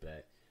pretty good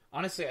bet.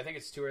 Honestly, I think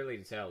it's too early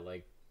to tell.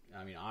 Like,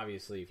 I mean,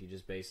 obviously, if you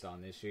just based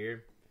on this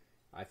year,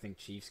 I think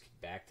Chiefs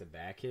could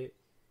back-to-back it.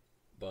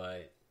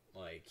 But,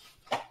 like,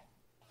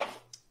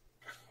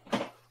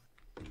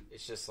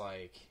 it's just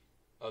like,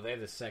 oh, they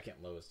have the second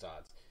lowest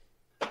odds.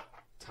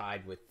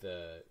 Tied with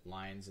the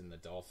Lions and the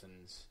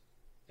Dolphins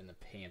and the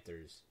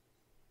Panthers.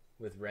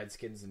 With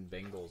Redskins and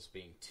Bengals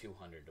being 200-1.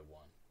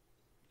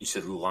 You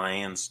said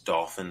Lions,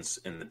 Dolphins,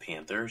 and the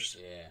Panthers?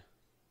 Yeah.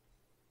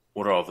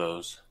 What are all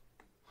those?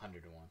 100-1.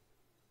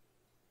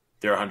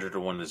 They're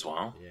 100-1 as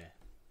well? Yeah.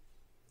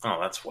 Oh,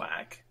 that's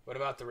whack. What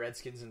about the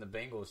Redskins and the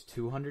Bengals?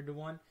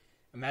 200-1?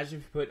 Imagine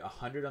if you put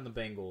 100 on the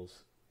Bengals.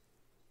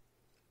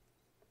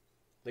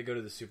 They go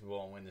to the Super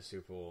Bowl and win the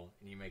Super Bowl,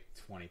 and you make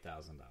 $20,000.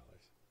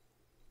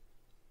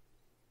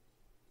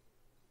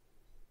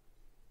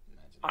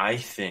 I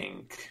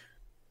think...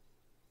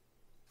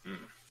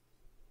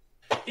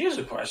 Here's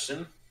a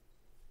question.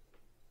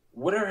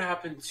 Whatever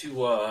happened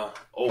to,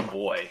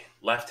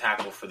 left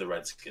tackle for the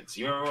Redskins?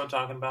 You remember what I'm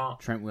talking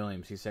about? Trent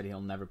Williams. He said he'll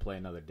never play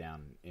another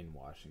down in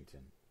Washington.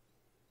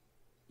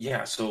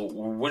 Yeah, so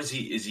what is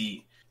he? Is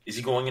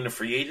he going into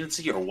free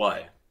agency or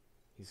what? Yeah,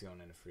 he's going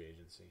into free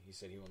agency. He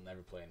said he will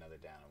never play another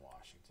down in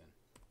Washington.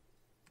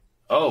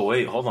 Oh,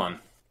 wait, hold on.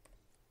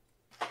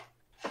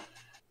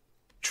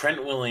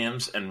 Trent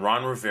Williams and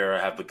Ron Rivera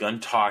have begun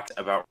talks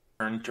about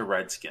return to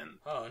Redskins.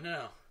 Oh,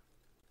 no.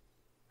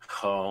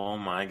 Oh,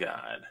 my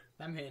God.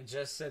 That man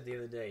just said the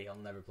other day he'll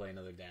never play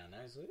another down.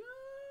 I was like,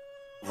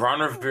 Ron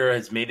Rivera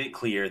has made it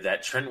clear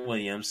that Trent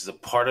Williams is a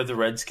part of the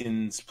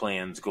Redskins'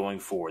 plans going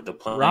forward. The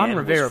plan Ron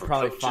Rivera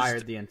probably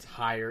fired the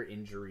entire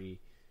injury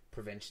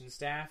prevention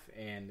staff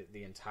and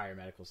the entire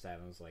medical staff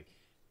and was like,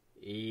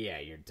 yeah,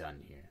 you're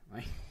done here.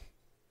 Like,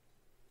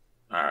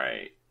 all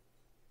right.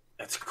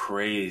 That's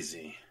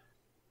crazy.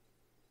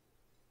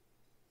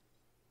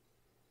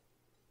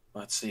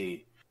 Let's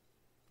see.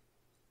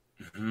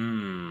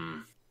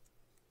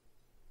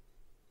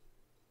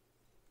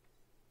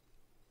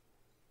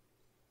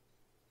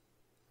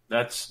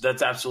 That's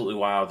absolutely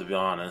wild, to be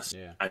honest.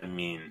 Yeah. I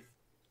mean,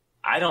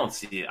 I don't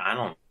see it. I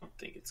don't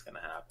think it's going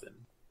to happen.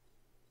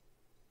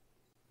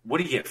 What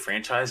did he get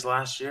franchised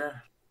last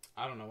year?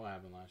 I don't know what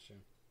happened last year.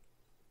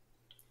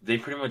 They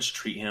pretty much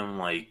treat him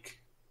like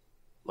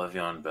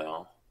Le'Veon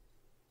Bell.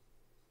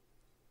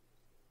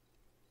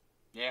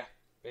 Yeah,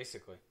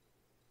 basically.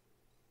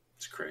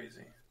 It's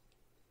crazy.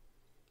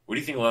 Where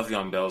do you think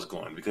Le'Veon Bell's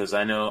going? Because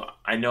I know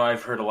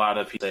I've heard a lot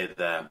of people say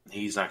that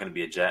he's not going to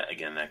be a Jet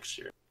again next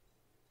year.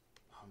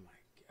 Oh my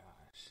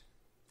gosh.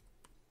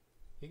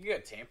 He could go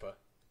to Tampa.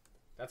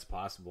 That's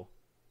possible.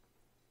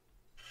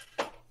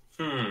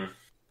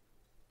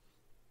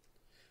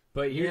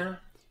 But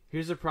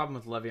here's the problem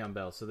with Le'Veon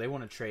Bell. So they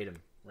want to trade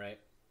him, right?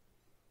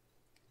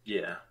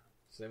 Yeah.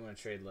 So they want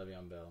to trade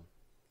Le'Veon Bell.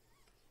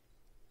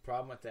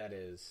 Problem with that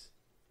is,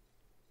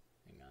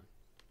 hang on.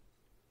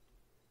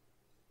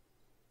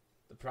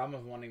 The problem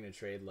of wanting to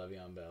trade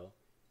Le'Veon Bell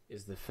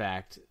is the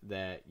fact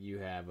that you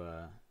have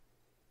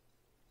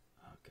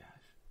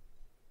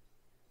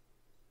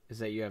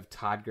you have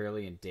Todd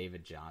Gurley and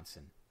David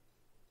Johnson,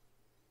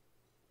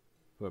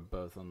 who are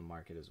both on the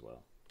market as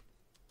well.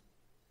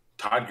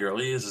 Todd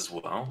Gurley is as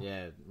well?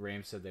 Yeah,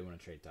 Rams said they want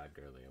to trade Todd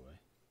Gurley away.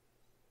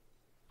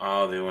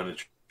 Oh, they want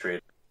to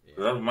trade.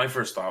 Yeah. My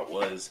first thought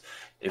was,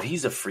 if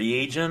he's a free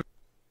agent,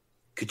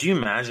 could you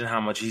imagine how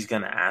much he's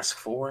going to ask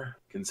for,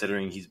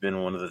 considering he's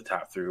been one of the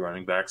top 3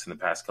 running backs in the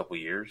past couple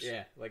of years?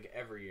 Yeah, like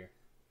every year.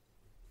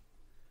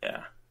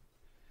 Yeah.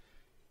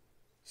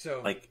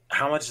 So, like,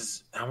 how much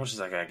is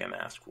that guy going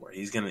to ask for?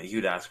 He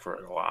would ask for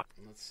it a lot.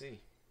 Let's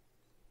see.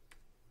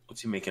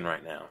 What's he making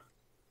right now?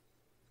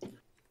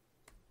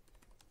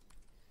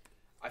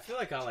 I feel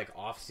like I like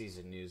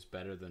off-season news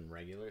better than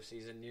regular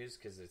season news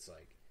because it's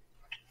like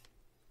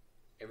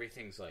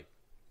everything's like,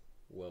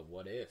 well,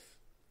 what if?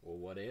 Well,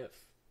 what if?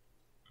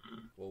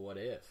 Well, what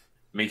if?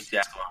 Makes you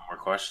ask a lot more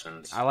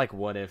questions. I like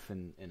what if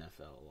in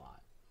NFL a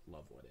lot.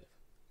 Love what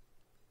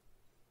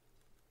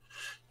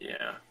if.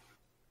 Yeah.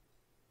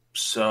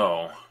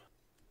 So,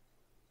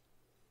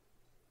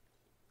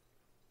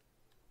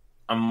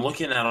 I'm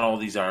looking at all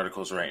these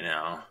articles right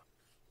now.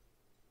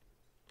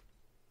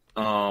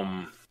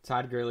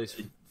 Todd Gurley's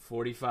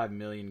 $45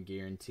 million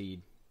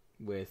guaranteed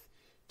with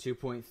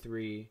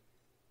 2.3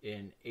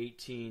 in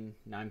 18,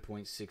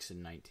 9.6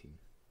 in 19.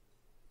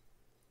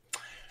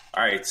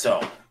 All right,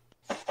 so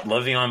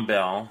Le'Veon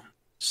Bell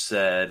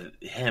said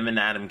him and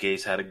Adam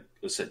Gase had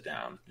a sit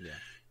down. Yeah.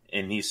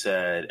 And he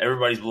said,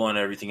 everybody's blowing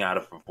everything out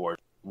of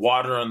proportion.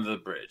 Water under the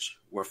bridge.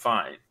 We're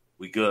fine.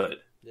 We good.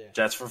 Yeah.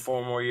 Jets for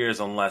 4 more years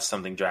unless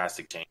something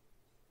drastic changes.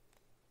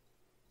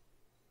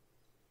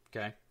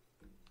 Okay.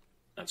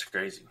 That's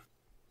crazy.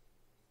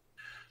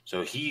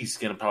 So he's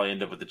going to probably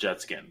end up with the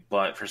Jets again.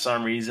 But for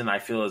some reason, I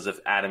feel as if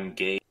Adam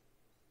Gase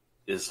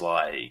is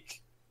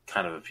like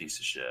kind of a piece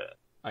of shit.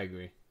 I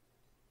agree.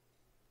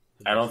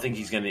 I don't think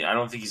he's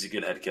a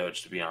good head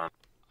coach, to be honest.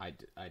 I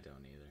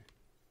don't either.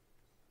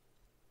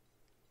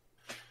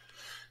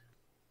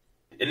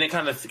 Isn't it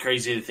kind of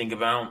crazy to think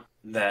about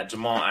that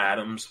Jamal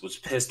Adams was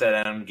pissed at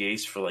Adam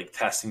Gase for like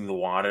testing the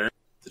water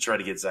to try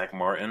to get Zach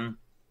Martin,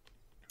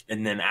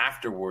 and then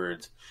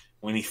afterwards,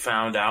 when he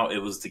found out it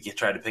was to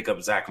try to pick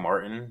up Zach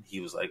Martin, he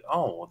was like,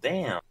 "Oh, well,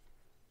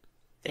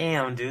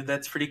 damn, dude,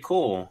 that's pretty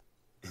cool.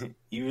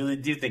 You really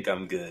do think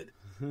I'm good."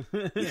 You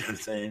know what I'm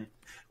saying?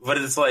 But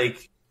it's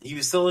like he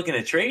was still looking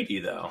to trade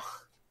you, though.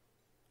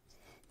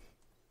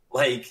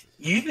 Like,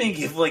 you think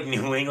if like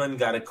New England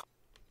got a call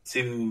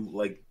to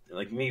like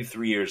maybe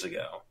 3 years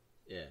ago.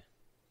 Yeah.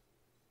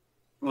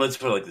 Let's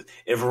put it like this.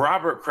 If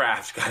Robert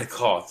Kraft got a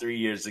call 3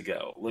 years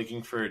ago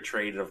looking for a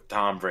trade of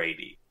Tom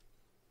Brady,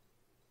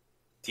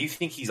 do you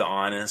think he's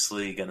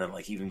honestly going to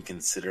like even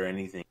consider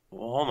anything?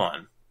 Well, hold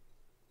on.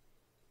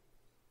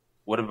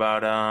 What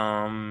about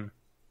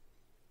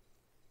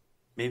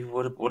maybe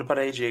what about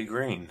AJ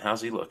Green?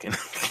 How's he looking?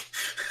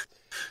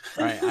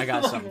 All right, I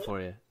got something for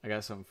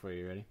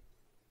you. Ready?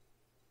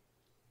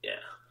 Yeah.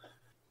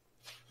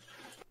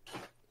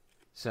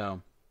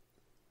 So,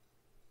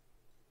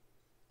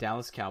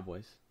 Dallas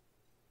Cowboys.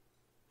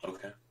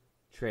 Okay.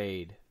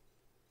 Trade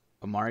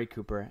Amari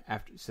Cooper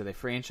so they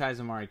franchise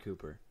Amari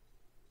Cooper.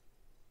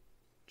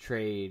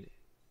 Trade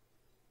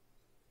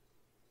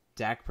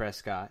Dak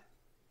Prescott.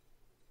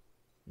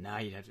 Nah,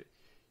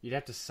 you'd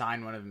have to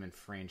sign one of them and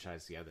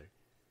franchise the other.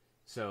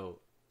 So,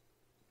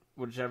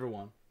 whichever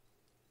one.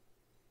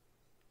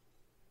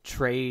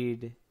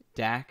 Trade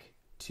Dak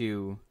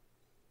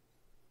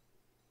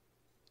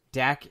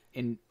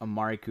and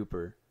Amari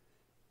Cooper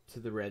to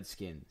the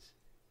Redskins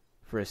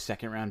for a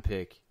 2nd-round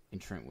pick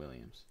and Trent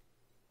Williams.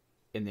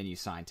 And then you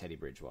sign Teddy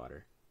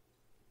Bridgewater.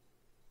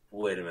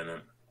 Wait a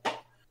minute.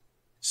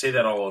 Say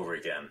that all over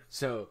again.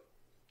 So,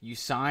 you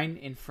sign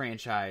and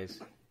franchise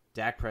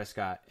Dak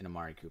Prescott and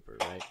Amari Cooper,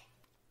 right?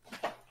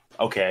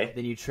 Okay.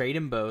 Then you trade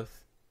them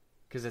both.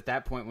 Because at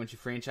that point, once you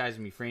franchise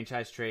them, you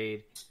franchise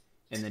trade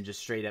and then just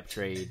straight up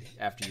trade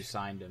after you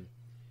signed them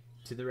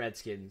to the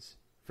Redskins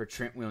for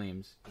Trent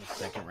Williams and a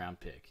 2nd-round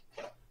pick.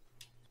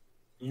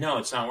 No,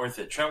 it's not worth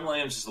it. Trent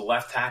Williams is the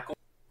left tackle.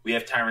 We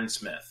have Tyron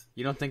Smith.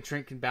 You don't think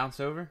Trent can bounce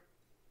over?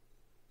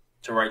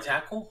 To right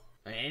tackle?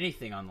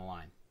 Anything on the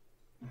line.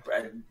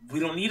 We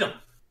don't need him.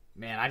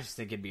 Man, I just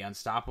think it'd be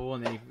unstoppable,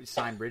 and then you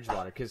sign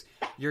Bridgewater. Because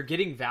you're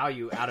getting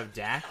value out of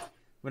Dak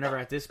whenever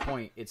at this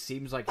point it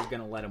seems like you're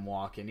going to let him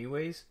walk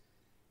anyways.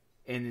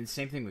 And then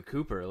same thing with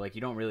Cooper. Like,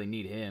 you don't really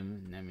need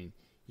him. And, I mean,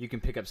 you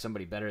can pick up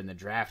somebody better in the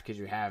draft because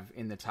you have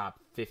in the top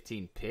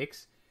 15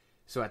 picks.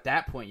 So at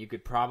that point, you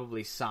could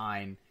probably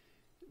sign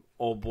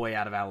old boy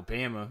out of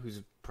Alabama,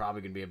 who's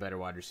probably going to be a better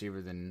wide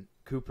receiver than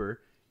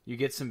Cooper. You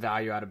get some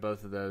value out of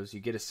both of those. You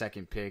get a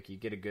second pick. You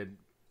get a good,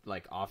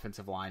 like,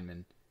 offensive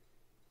lineman.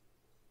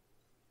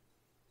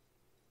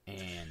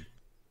 And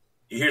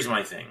here's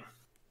my thing.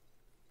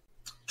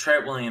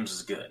 Trent Williams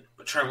is good,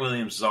 but Trent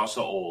Williams is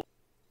also old.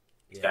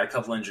 He's got a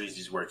couple injuries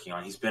he's working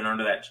on. He's been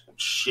under that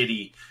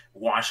shitty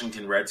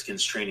Washington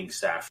Redskins training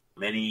staff for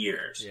many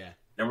years. Yeah.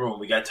 Number one,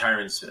 we got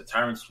Tyron Smith.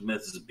 Tyron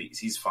Smith is a beast.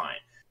 He's fine.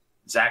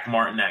 Zach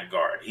Martin at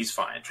guard. He's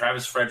fine.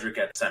 Travis Frederick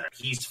at center.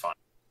 He's fine.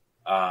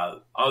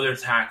 Other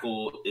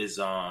tackle is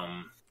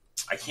I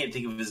can't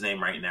think of his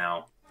name right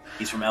now.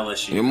 He's from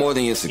LSU. You're more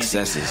than your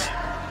successes.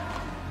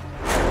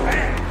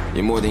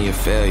 You're more than your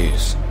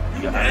failures.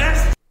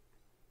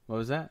 what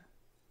was that?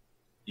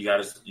 You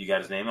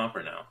got his name up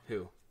or no?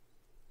 Who?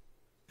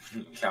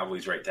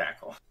 Cowboys right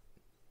tackle.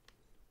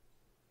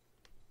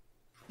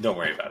 Don't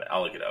worry about it.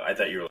 I'll look it up. I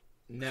thought you were.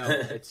 No,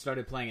 it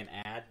started playing an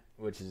ad,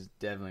 which is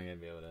definitely going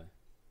to be able to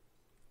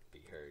be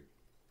heard.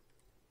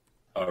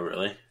 Oh,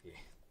 really? Yeah.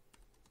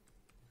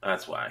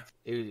 That's why.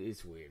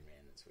 It's weird, man.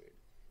 It's weird.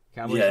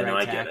 Cowboys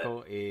right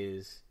tackle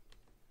is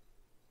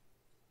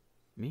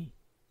me.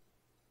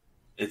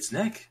 It's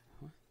Nick.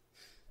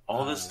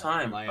 All this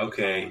time.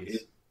 Okay.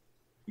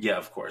 Yeah,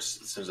 of course.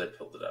 As soon as I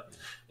pulled it up.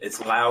 It's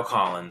Lyle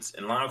Collins.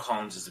 And Lyle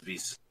Collins is a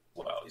beast as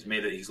well. He's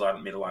made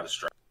a lot of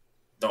strides.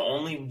 The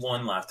only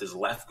one left is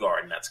left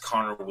guard, and that's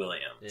Connor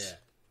Williams. Yeah.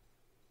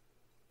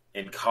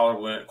 And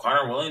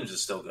Connor Williams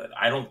is still good.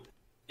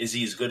 Is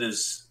he as good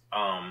as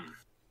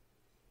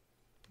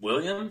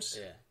Williams?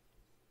 Yeah.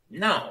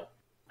 No.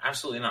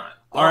 Absolutely not.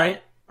 All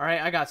right,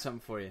 I got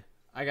something for you.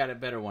 I got a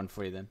better one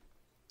for you then.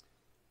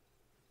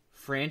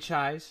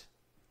 Franchise,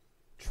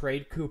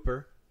 trade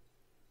Cooper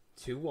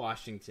to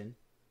Washington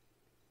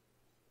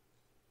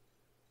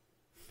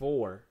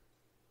for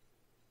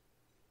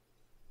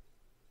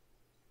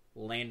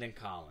Landon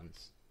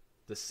Collins,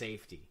 the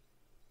safety.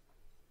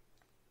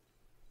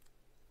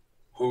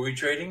 Who are we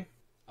trading?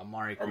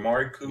 Amari Cooper.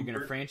 You're going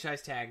to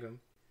franchise tag him.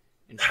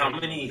 And how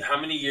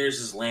many years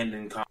is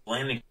Landon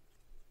Collins?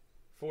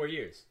 4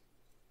 years.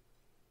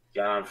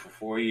 Got on for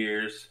 4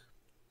 years.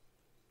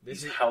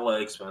 He's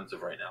hella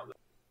expensive right now, though.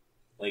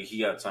 Like, he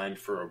got signed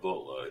for a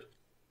boatload.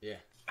 Yeah.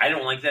 I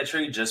don't like that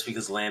trade just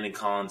because Landon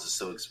Collins is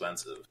so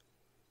expensive.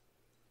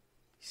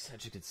 He's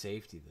such a good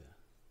safety, though.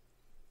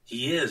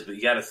 He is, but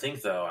you got to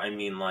think, though. I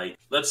mean, like,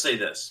 let's say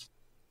this.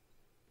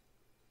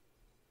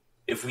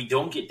 If we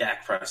don't get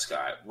Dak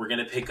Prescott, we're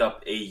going to pick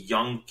up a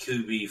young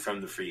QB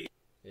from the free.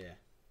 Yeah.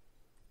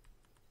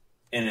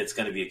 And it's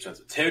going to be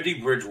expensive. Teddy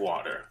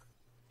Bridgewater,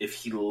 if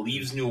he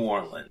leaves New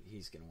Orleans,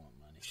 he's going to want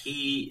money.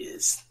 He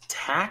is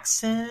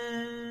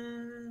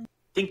taxing.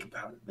 Think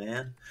about it,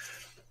 man.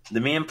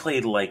 The man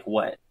played,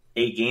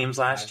 8 games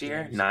last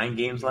year? 9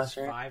 games last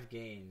year? 5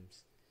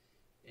 games.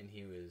 And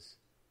he was...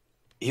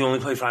 He only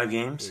played 5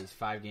 games? It was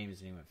 5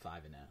 games and he went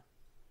 5-0.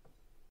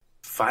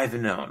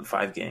 5-0 in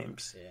 5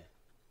 games. Yeah.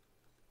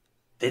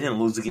 They didn't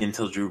lose again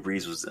until Drew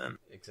Brees was in.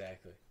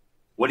 Exactly.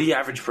 What do you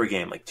average per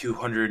game?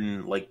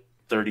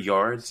 230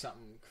 yards?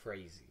 Something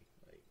crazy.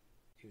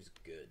 He was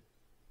good.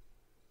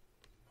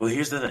 Well,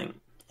 here's the thing.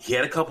 He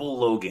had a couple of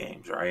low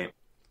games, right?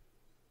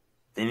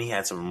 Then he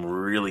had some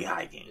really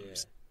high games. Yeah.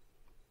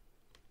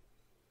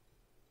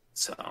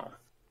 So,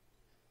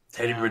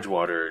 Teddy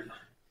Bridgewater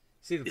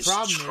see, the is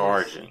problem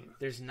charging. Is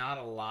there's not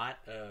a lot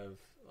of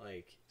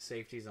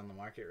safeties on the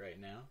market right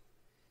now.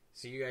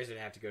 So you guys would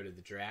have to go to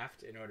the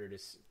draft in order to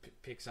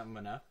pick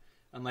something up.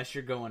 Unless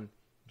you're going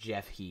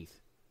Jeff Heath.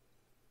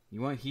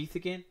 You want Heath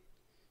again?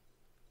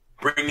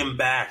 Bring him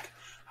back.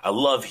 I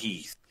love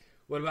Heath.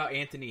 What about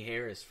Anthony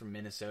Harris from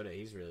Minnesota?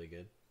 He's really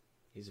good.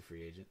 He's a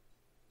free agent.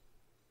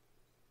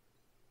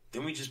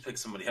 Didn't we just pick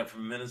somebody up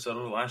from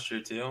Minnesota last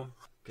year, too?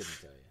 Couldn't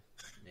tell you.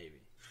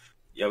 Maybe.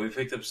 Yeah, we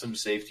picked up some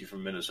safety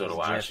from Minnesota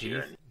last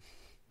year and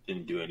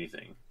didn't do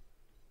anything.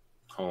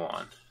 Hold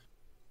on.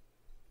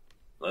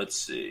 Let's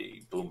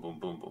see. Boom, boom,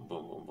 boom, boom,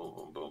 boom, boom, boom,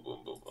 boom, boom,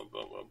 boom, boom, boom,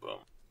 boom, boom, boom.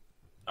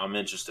 I'm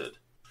interested.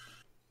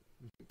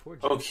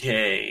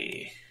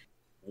 Okay.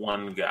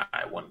 One guy.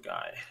 I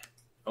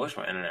wish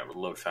my internet would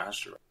load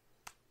faster.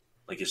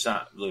 It's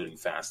not loading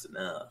fast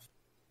enough.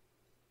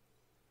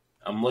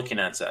 I'm looking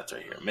at stats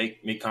right here.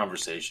 Make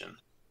conversation.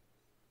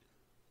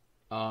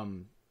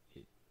 You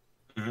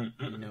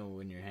know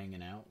when you're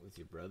hanging out with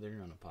your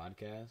brother on a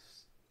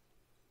podcast?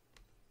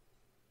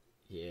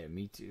 Yeah,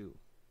 me too.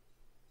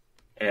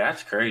 Hey,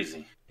 that's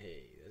crazy.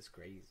 Hey, that's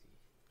crazy.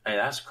 Hey,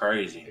 that's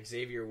crazy.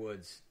 Xavier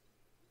Woods.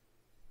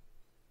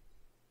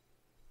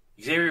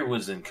 Xavier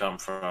Woods didn't come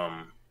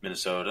from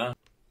Minnesota.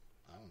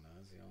 I don't know.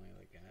 That's the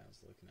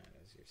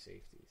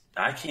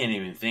I can't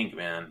even think,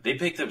 man. They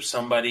picked up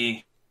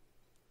somebody.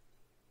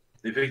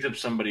 They picked up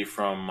somebody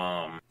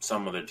from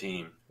some other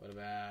team. What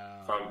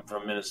about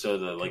from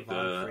Minnesota? Like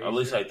Kevon at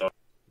least I Frazier? thought.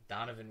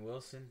 Donovan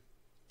Wilson?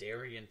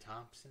 Darian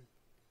Thompson?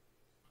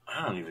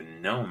 I don't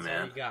even know, That's all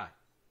man. you got.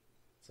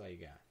 That's all you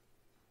got.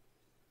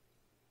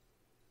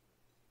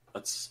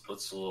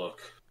 Let's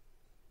look.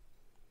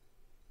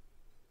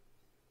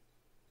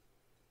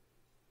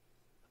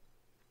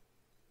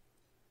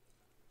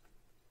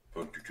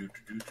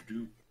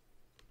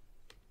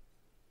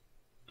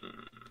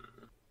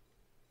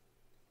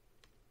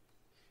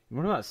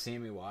 What about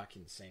Sammy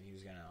Watkins saying he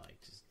was gonna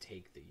just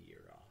take the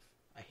year off?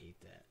 I hate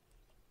that.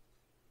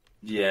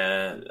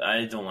 Yeah,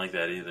 I don't like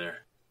that either.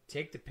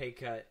 Take the pay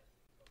cut,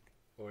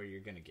 or you're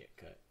gonna get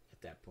cut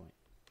at that point.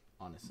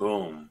 Honestly,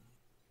 Boom.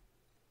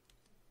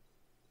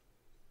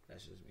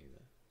 that's just me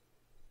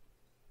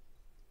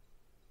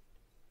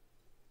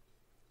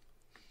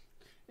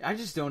though. I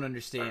just don't I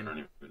understand.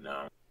 don't even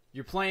know.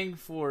 You're playing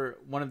for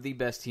one of the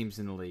best teams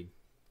in the league.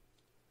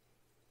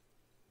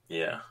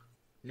 Yeah.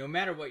 No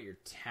matter what your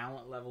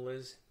talent level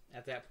is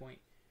at that point,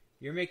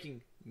 you're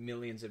making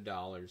millions of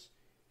dollars.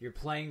 You're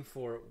playing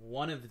for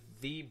one of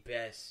the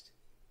best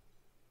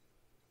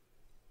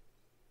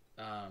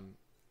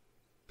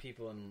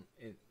people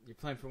you're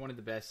playing for one of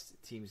the best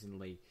teams in the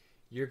league.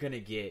 You're going to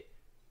get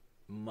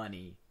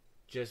money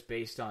just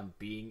based on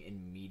being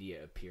in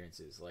media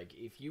appearances. Like,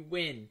 if you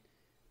win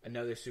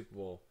another Super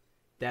Bowl,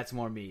 that's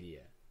more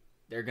media.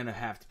 They're going to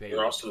have to pay.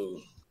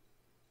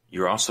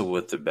 You're also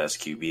with the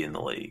best QB in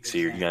the league, so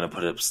you're going to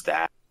put up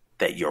stats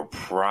that you're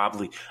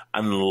probably,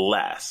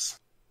 unless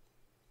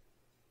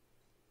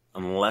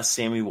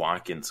Sammy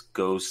Watkins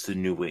goes to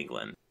New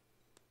England,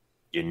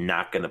 you're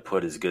not going to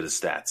put as good as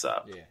stats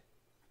up. Yeah.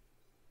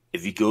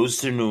 If he goes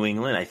to New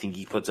England, I think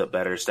he puts up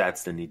better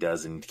stats than he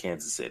does in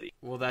Kansas City.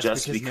 Well, that's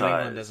Just because New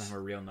England doesn't have a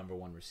real number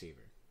one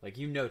receiver. Like,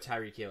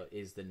 Tyreek Hill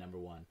is the number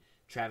one.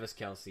 Travis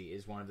Kelce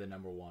is one of the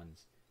number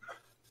ones.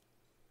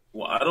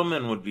 Well,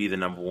 Edelman would be the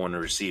number one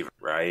receiver,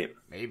 right?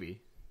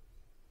 Maybe.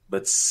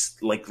 But,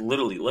 like,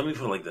 literally, let me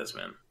put it like this,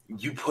 man.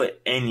 You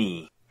put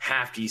any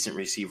half-decent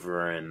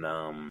receiver in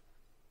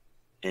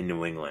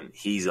New England,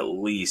 he's at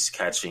least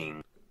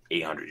catching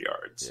 800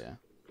 yards. Yeah.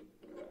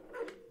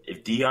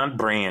 If Deion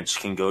Branch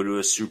can go to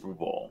a Super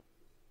Bowl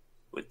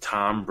with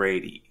Tom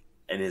Brady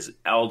in his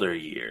elder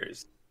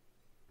years,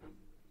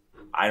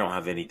 I don't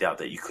have any doubt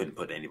that you couldn't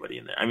put anybody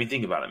in there. I mean,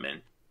 think about it,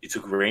 man. You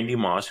took Randy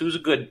Moss, who was a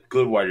good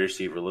wide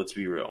receiver, let's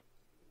be real.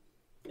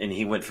 And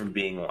he went from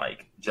being,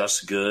 like,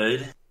 just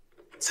good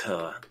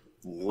to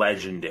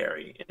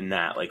legendary in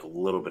that, like,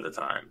 little bit of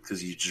time.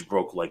 Because you just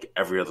broke, like,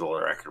 every other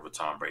record with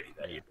Tom Brady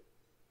that year.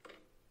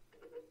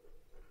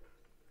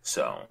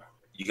 So,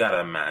 you got to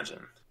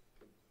imagine.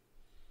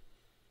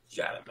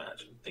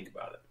 Think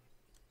about it.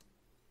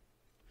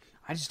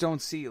 I just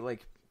don't see,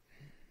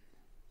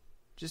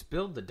 just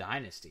build the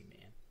dynasty,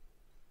 man.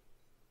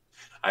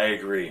 I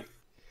agree.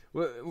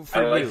 Well,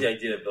 I like the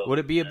idea of building. Would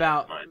it be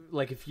about,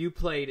 if you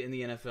played in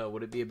the NFL,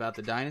 would it be about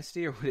the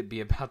dynasty or would it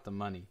be about the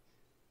money?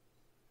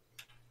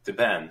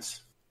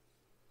 Depends.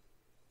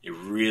 It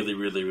really,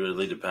 really,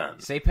 really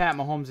depends. Say Pat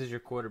Mahomes is your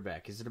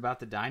quarterback. Is it about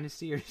the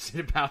dynasty or is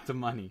it about the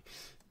money?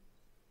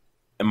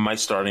 I'm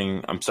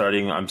starting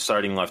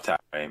left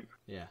tackle, right?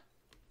 Yeah.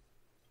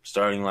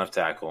 Starting left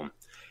tackle.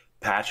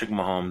 Patrick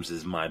Mahomes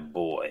is my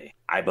boy.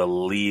 I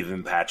believe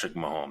in Patrick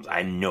Mahomes.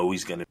 I know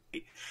he's gonna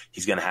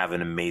have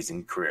an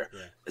amazing career,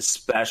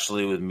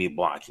 especially with me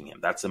blocking him.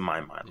 That's in my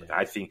mind. Like,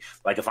 I think,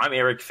 if I'm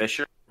Eric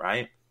Fisher,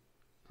 right?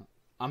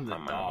 I'm the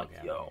dog.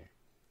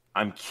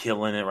 I'm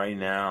killing it right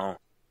now.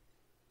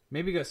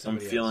 Maybe go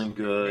somebody I'm feeling else.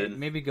 good.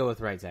 Maybe go with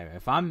right tackle.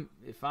 If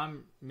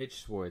I'm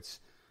Mitch Schwartz,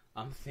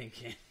 I'm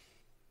thinking.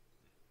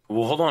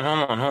 Well, hold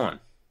on.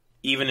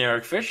 Even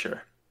Eric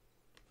Fisher.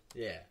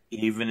 Yeah.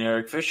 Even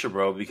Eric Fisher,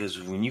 bro,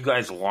 because when you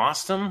guys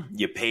lost him,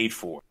 you paid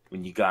for it.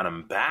 When you got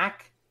him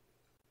back,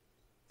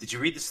 did you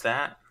read the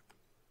stat?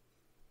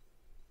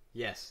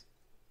 Yes.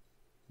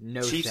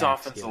 No. Chiefs'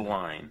 offensive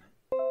line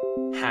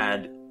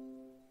had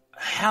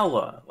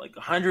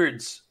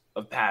hundreds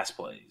of pass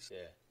plays. Yeah.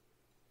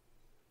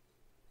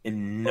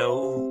 And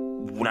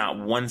not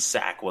one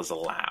sack was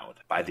allowed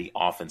by the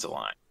offensive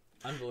line.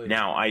 Unbelievable.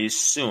 Now, I'm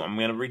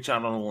going to reach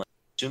out on a limb.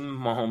 Assume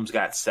Mahomes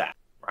got sacked,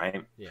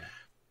 right? Yeah.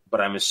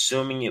 But I'm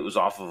assuming it was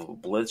off of a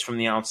blitz from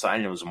the outside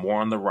and it was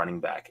more on the running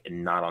back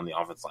and not on the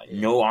offensive line.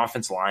 Yeah. No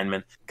offensive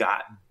lineman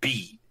got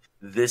beat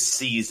this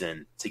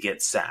season to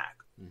get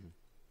sacked. Mm-hmm.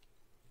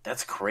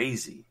 That's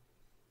crazy.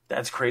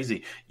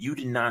 You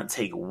did not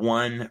take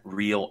one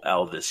real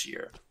L this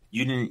year.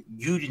 You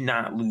did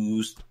not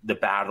lose the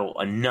battle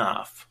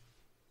enough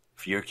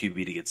for your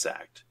QB to get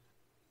sacked.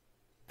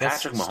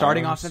 Patrick Mahomes,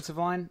 starting offensive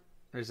line,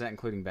 or is that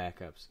including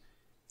backups?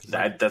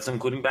 That's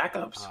including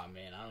backups. Oh,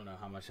 man, I don't know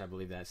how much I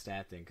believe that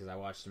stat thing because I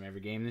watched him every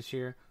game this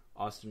year.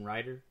 Austin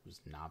Ryder was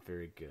not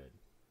very good.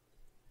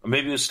 Or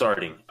maybe it was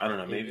starting. I don't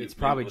know. Maybe it's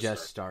probably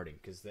just starting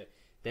because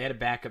they had a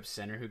backup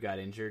center who got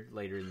injured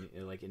later in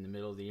the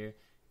middle of the year.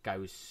 Guy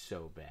was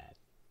so bad.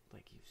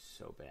 Like, he was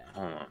so bad.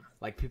 Hold on.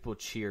 Like, people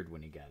cheered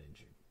when he got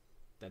injured.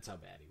 That's how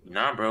bad he was.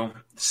 Nah, bro.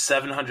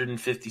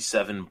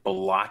 757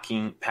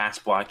 pass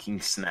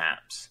blocking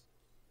snaps.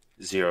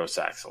 0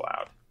 sacks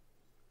allowed.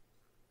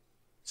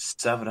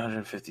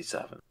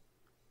 757.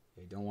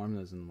 Hey, don't warm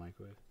those in the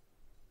microwave.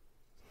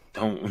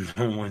 Don't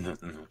win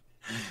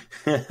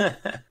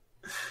that.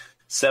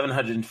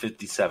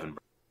 757, bro.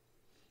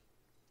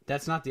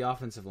 That's not the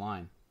offensive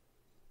line.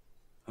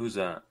 Who's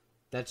that?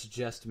 That's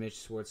just Mitch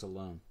Schwartz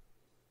alone.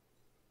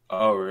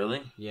 Oh,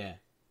 really? Yeah.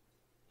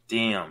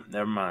 Damn,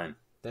 never mind.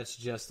 That's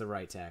just the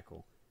right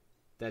tackle.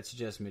 That's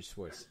just Mitch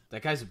Schwartz.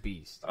 That guy's a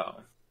beast.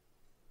 Oh.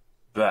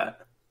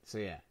 Bet. So,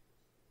 yeah.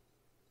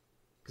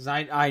 Because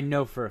I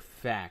know for a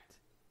fact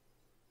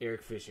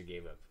Eric Fisher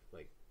gave up,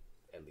 like,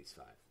 at least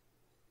 5.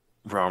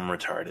 Bro, I'm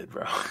retarded,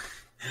 bro.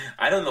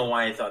 I don't know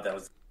why I thought that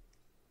was...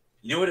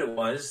 You know what it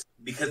was?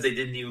 Because they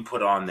didn't even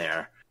put on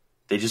there.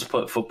 They just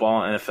put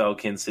football, NFL,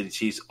 Kansas City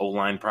Chiefs,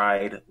 O-line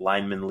pride,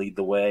 linemen lead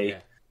the way. Yeah.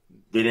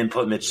 They didn't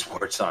put Mitch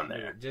Schwartz on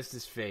there. Just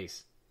his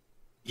face.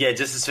 Yeah,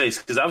 just his face.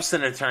 Because I was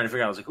sitting there trying to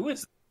figure out, I was like, who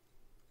is...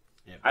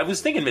 Yeah, I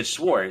was thinking Mitch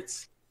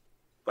Schwartz,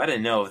 but I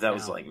didn't know if that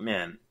was like,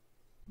 man,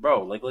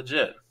 bro, like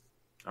legit.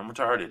 I'm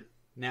retarded.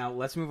 Now,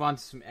 let's move on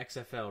to some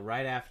XFL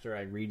right after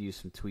I read you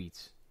some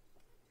tweets.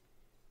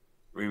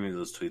 Read me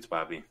those tweets,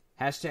 Bobby.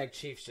 Hashtag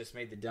Chiefs just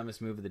made the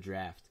dumbest move of the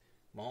draft.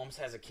 Mahomes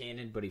has a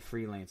cannon, but he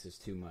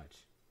freelances too much.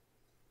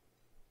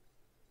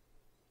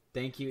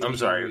 Thank you. I'm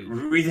sorry.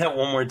 Read that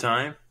one more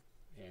time.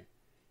 Here.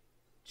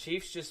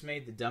 Chiefs just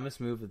made the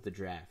dumbest move of the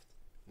draft.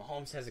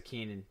 Mahomes has a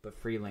cannon,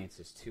 but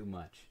freelances too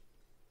much.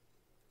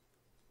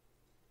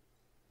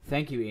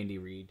 Thank you, Andy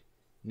Reid.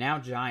 Now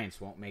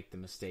Giants won't make the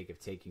mistake of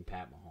taking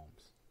Pat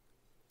Mahomes.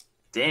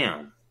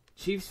 Damn.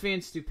 Chiefs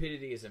fan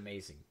stupidity is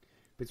amazing.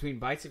 Between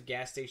bites of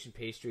gas station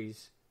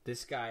pastries,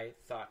 this guy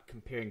thought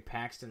comparing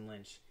Paxton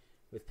Lynch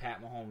with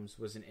Pat Mahomes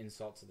was an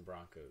insult to the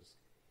Broncos.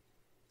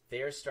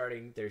 They are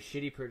starting their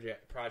shitty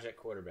project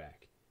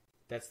quarterback.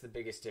 That's the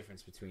biggest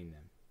difference between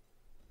them.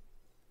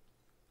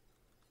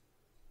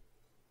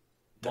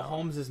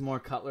 Mahomes is more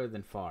Cutler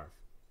than Favre.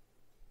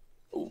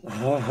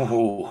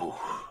 Ooh.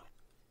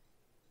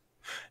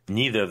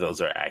 Neither of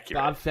those are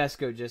accurate. Bob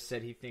Fesco just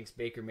said he thinks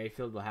Baker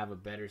Mayfield will have a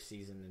better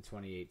season than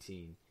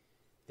 2018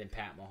 than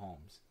Pat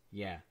Mahomes.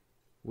 Yeah,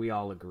 we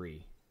all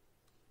agree.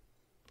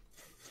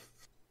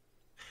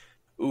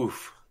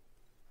 Oof.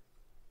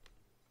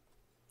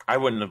 I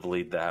wouldn't have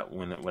believed that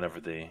whenever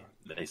they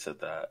said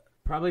that.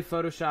 Probably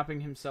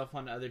photoshopping himself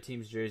on other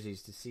teams'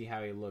 jerseys to see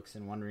how he looks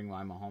and wondering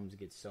why Mahomes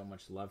gets so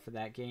much love for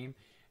that game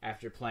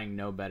after playing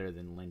no better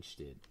than Lynch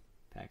did.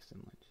 Paxton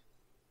Lynch.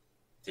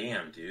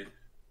 Damn, dude.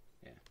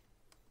 Yeah.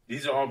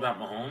 These are all about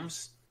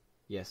Mahomes?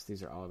 Yes,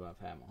 these are all about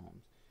Pat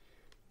Mahomes.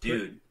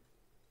 Dude.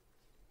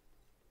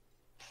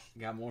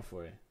 Got more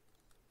for you.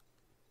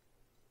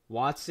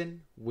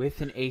 Watson,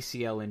 with an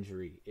ACL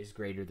injury, is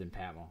greater than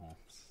Pat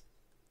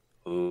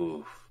Mahomes.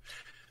 Ooh.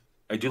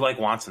 I do like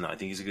Watson, though. I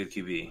think he's a good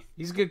QB.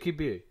 He's a good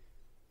QB.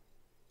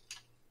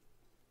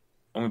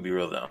 I'm going to be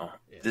real, though.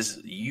 Yeah.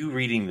 You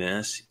reading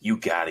this, you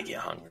got to get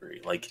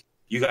hungry. Like,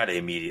 you got to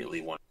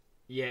immediately want.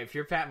 Yeah, if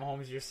you're Pat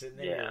Mahomes, you're sitting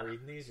there, Yeah. you're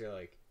reading these, you're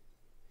like,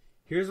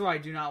 here's why I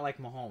do not like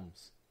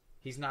Mahomes.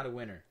 He's not a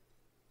winner.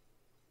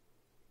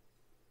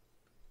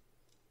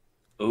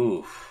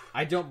 Oof.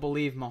 I don't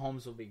believe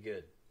Mahomes will be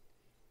good.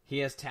 He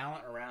has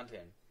talent around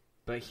him,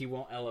 but he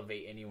won't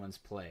elevate anyone's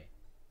play.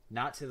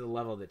 Not to the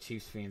level that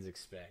Chiefs fans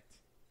expect.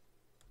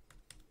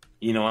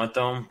 You know what,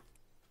 though?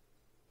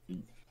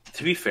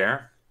 To be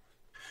fair,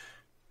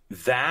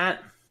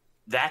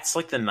 that's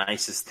like the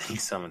nicest thing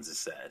someone's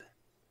said.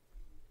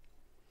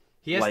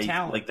 He has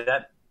talent. Like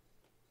that.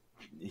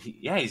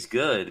 Yeah, he's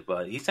good,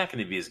 but he's not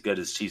going to be as good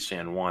as Chiefs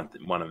fans want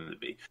him to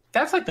be.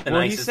 That's like the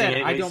nicest thing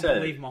anybody I don't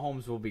said. believe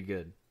Mahomes will be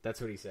good. That's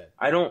what he said.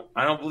 I don't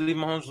believe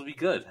Mahomes will be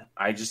good.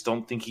 I just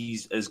don't think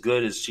he's as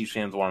good as Chiefs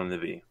fans want him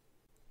to be.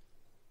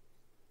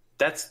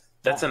 That's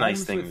a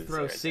nice thing. Mahomes would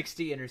throw to say,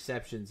 60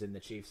 interceptions in the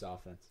Chiefs'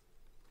 offense.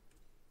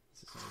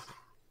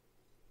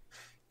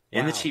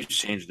 And the Wow. Chiefs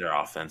changed their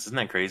offense. Isn't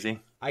that crazy?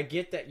 I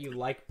get that you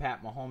like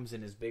Pat Mahomes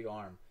and his big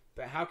arm,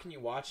 but how can you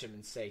watch him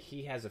and say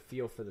he has a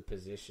feel for the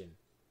position?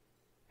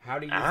 How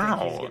do you think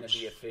he's going to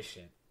be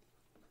efficient?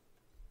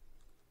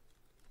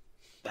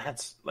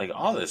 That's like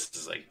all this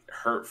is like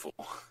hurtful.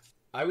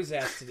 I was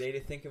asked today to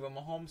think of a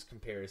Mahomes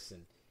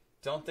comparison.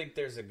 Don't think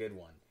there's a good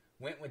one.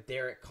 Went with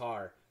Derek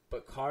Carr,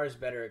 but Carr is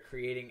better at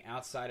creating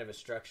outside of a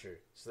structure,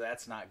 so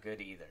that's not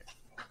good either.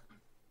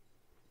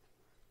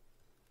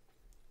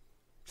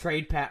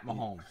 Trade Pat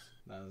Mahomes.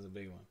 That was a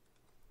big one.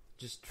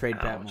 Just trade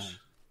Pat Mahomes.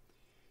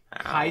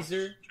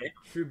 Kaiser,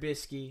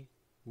 Trubisky,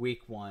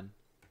 week 1.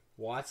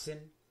 Watson,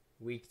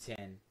 week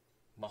 10.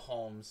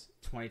 Mahomes,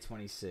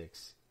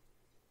 2026.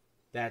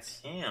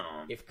 That's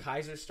Damn. if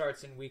Kaiser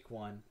starts in week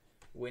 1.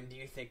 When do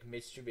you think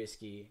Mitch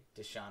Trubisky,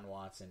 Deshaun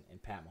Watson,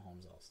 and Pat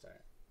Mahomes all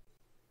start?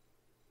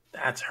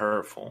 That's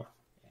hurtful.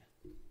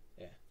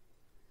 Yeah,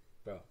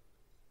 bro.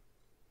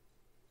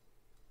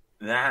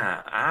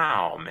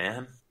 Ow,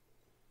 man.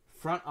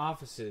 Front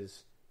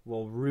offices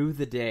will rue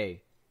the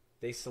day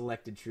they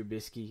selected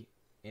Trubisky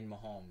and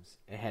Mahomes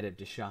ahead of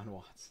Deshaun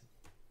Watson.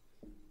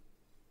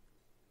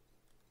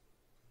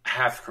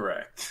 Half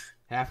correct.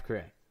 Half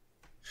correct.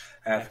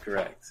 Half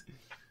correct.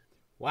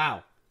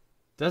 Wow.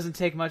 Doesn't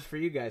take much for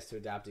you guys to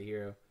adopt a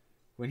hero.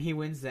 When he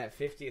wins that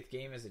 50th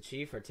game as a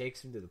Chief or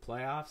takes him to the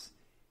playoffs,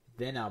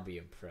 then I'll be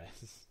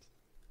impressed.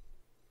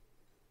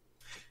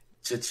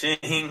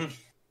 Cha-ching.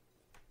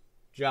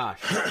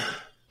 Josh,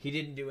 he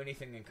didn't do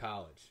anything in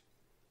college.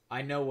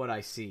 I know what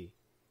I see.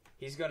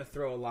 He's going to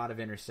throw a lot of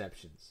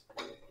interceptions.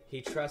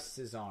 He trusts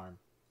his arm.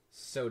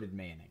 So did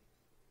Manning.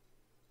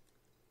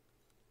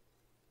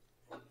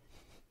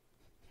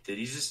 Did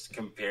you just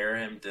compare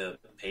him to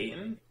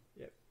Peyton?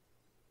 Yep.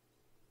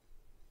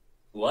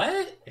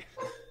 What?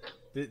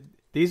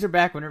 These are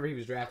back whenever he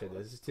was drafted.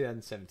 This is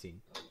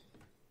 2017.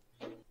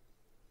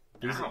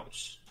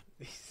 Ouch.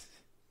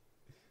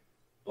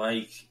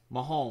 Like,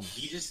 Mahomes.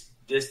 he just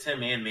dissed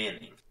him and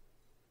Manning.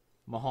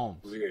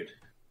 Mahomes. Weird.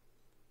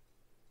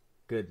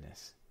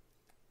 Goodness.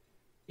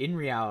 In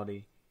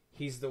reality,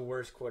 he's the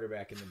worst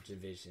quarterback in the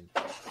division.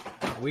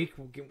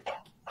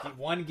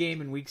 One game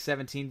in Week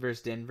 17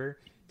 versus Denver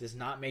does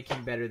not make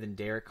him better than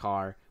Derek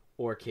Carr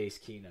or Case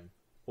Keenum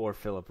or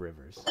Phillip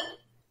Rivers.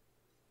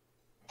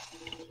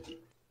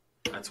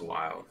 That's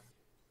wild.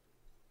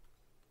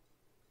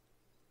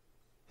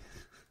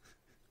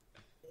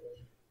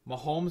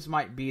 Mahomes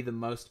might be the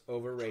most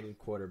overrated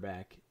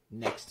quarterback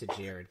next to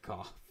Jared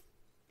Goff.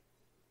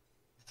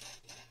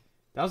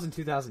 That was in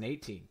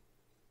 2018.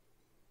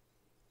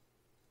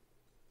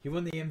 He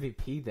won the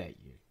MVP that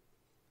year.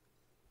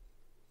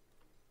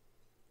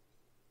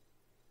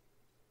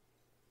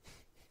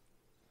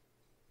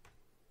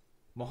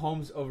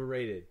 Mahomes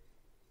overrated.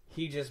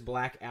 He just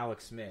black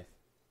Alex Smith.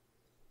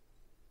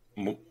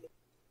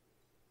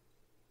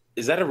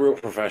 Is that a real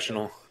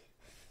professional?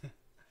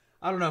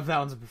 I don't know if that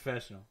one's a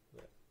professional.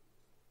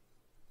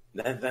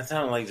 That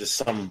sounded like just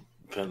some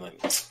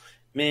like,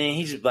 man,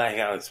 he's just black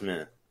Alex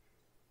Smith.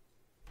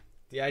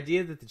 The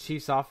idea that the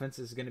Chiefs' offense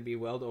is going to be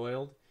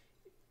well-oiled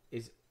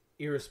is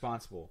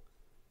irresponsible.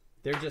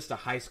 They're just a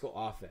high school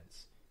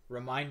offense.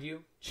 Remind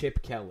you,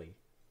 Chip Kelly.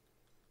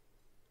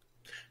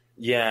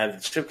 Yeah,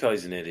 Chip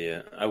Kelly's an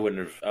idiot. I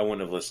wouldn't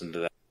have listened to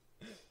that.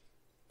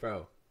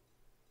 Bro,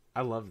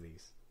 I love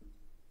these.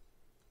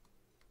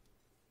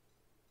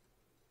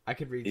 I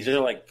could read These are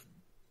like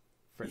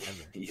forever.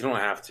 You don't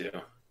have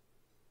to.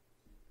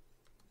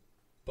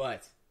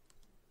 But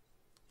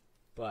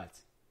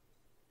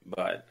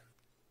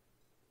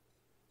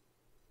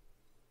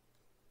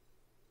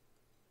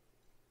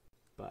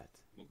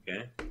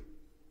okay.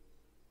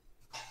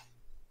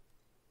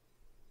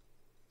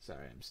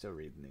 Sorry, I'm still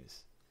reading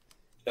these.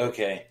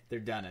 Okay. They're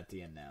done at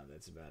the end now.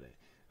 That's about it.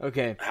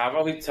 Okay. How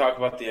about we talk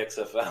about the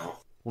XFL?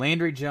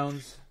 Landry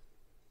Jones,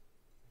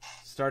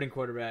 starting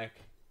quarterback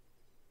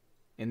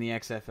in the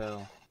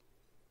XFL.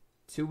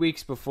 2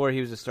 weeks before he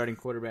was a starting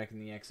quarterback in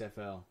the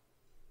XFL,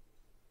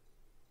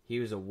 he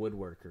was a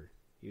woodworker.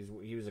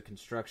 He was a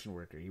construction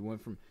worker. He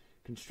went from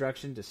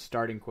construction to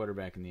starting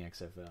quarterback in the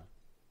XFL.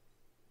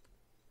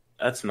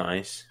 That's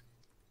nice.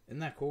 Isn't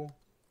that cool?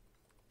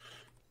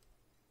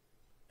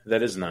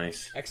 That is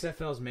nice.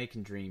 XFL's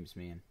making dreams,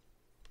 man.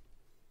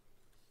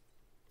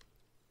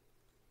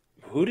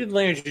 Who did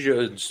Landry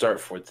Jones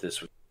start for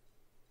this week?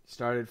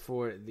 Started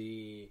for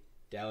the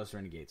Dallas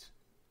Renegades.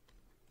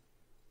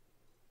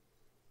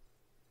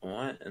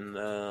 What in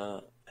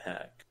the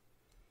heck?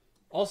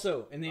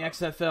 Also, in the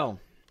XFL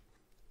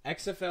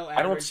average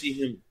I don't see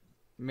him.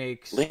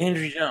 makes...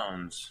 Landry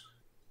Jones.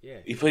 Yeah.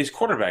 He plays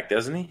quarterback,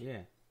 doesn't he?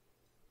 Yeah.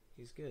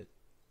 He's good.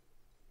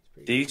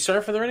 Did he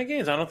start for the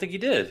Renegades? I don't think he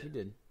did. He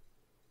did.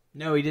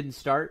 No, he didn't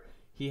start.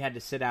 He had to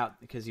sit out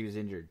because he was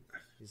injured.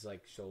 His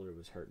shoulder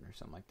was hurting or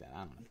something like that. I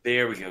don't know.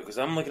 There we go. Because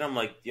I'm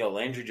like, yo,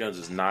 Landry Jones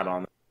is not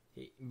on.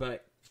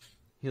 But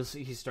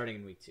he's starting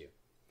in week 2.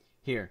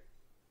 Here,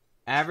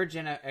 average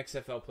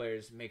XFL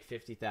players make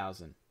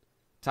 $50,000.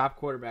 Top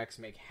quarterbacks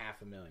make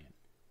 $500,000.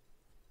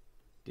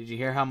 Did you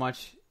hear how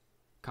much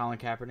Colin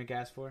Kaepernick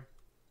asked for?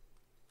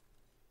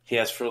 He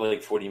asked for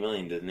like $40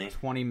 million, didn't he?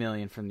 $20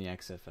 million from the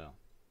XFL.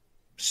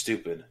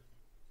 Stupid.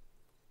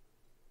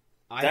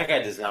 That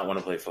guy does not want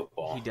to play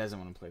football. He doesn't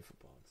want to play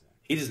football. Exactly.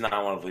 He does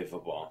not want to play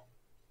football.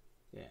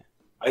 Yeah.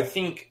 I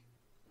think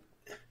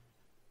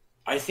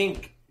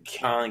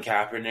Colin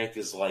Kaepernick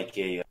is like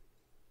a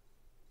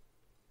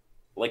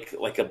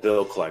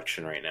bill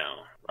collection right now,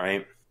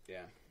 right?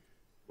 Yeah.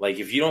 Like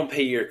if you don't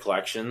pay your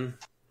collection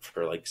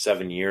for like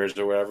 7 years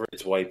or whatever,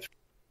 it's wiped.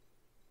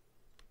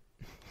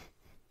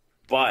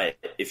 But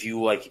if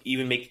you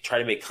try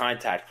to make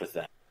contact with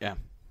them, yeah,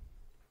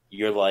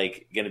 you're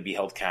like going to be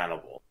held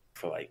accountable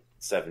for like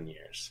 7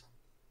 years.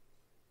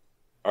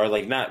 Or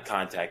like not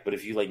contact, but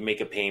if you like make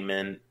a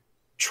payment,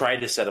 try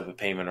to set up a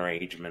payment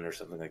arrangement or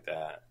something like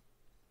that,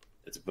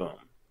 it's boom.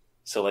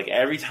 So like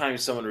every time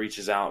someone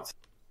reaches out,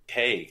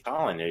 hey,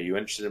 Colin, are you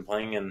interested in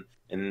playing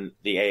in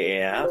the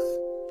AAF?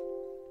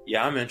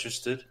 Yeah, I'm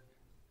interested.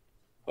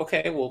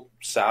 Okay, well,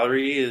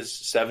 salary is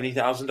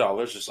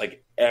 $70,000, just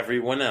like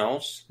everyone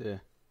else. Yeah.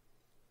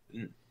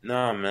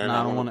 No, man. No,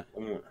 I don't want I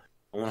want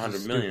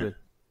 100 million.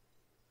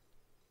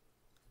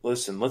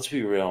 Listen, let's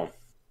be real.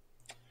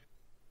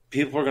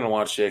 People are going to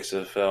watch the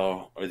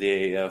XFL or the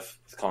AAF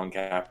with Colin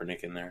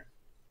Kaepernick in there.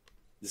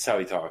 This is how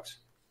he talks.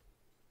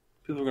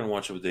 People are going to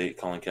watch it with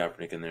Colin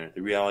Kaepernick in there.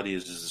 The reality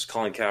is, does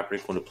Colin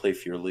Kaepernick want to play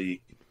for your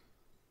league?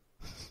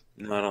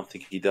 No, I don't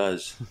think he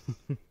does.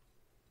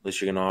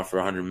 Unless you're going to offer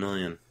 100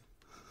 million.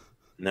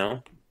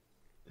 No?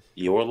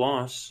 Your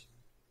loss.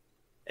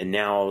 And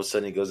now all of a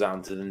sudden it goes out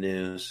into the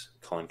news.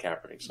 Colin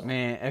Kaepernick's on.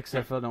 Man,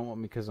 XFL don't want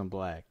me because I'm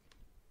black.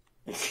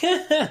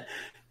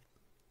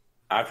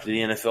 After the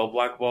NFL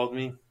blackballed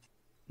me,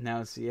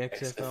 Now it's the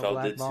XFL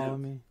XFL did blackballing too.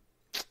 me.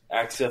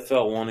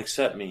 XFL won't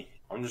accept me.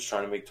 I'm just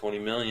trying to make 20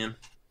 million.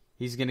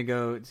 He's gonna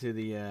go to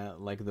the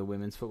like the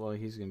women's football.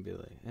 He's gonna be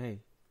like, "Hey,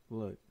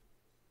 look,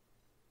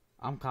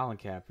 I'm Colin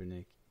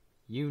Kaepernick.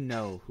 You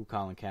know who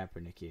Colin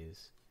Kaepernick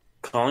is."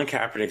 Colin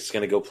Kaepernick's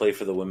going to go play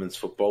for the Women's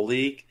Football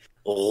League,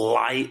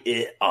 light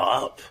it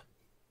up,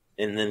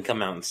 and then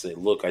come out and say,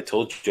 "Look, I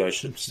told you I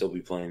should still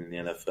be playing in the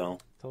NFL."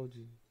 Told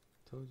you,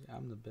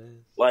 I'm the best.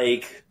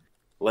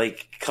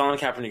 Like Colin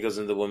Kaepernick goes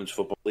into the Women's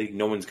Football League,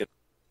 no one's going to,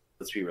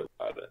 let's be real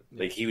about it.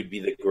 Yeah. Like, he would be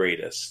the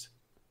greatest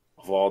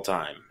of all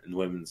time in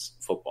women's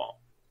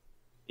football.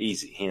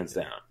 Easy, hands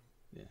down.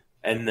 Yeah.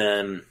 And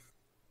then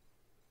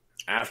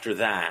after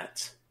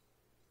that,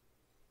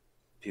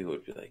 people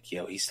would be like,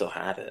 "Yo, he still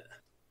had it."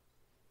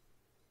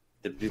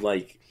 It'd be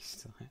like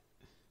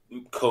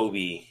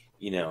Kobe,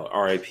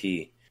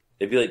 R.I.P.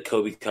 It'd be like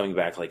Kobe coming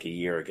back like a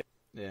year ago.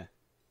 Yeah.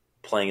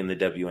 Playing in the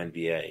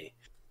WNBA,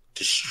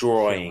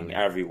 destroying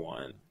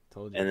everyone.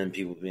 Told you. And then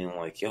people being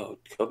like, "Yo,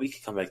 Kobe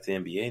could come back to the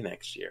NBA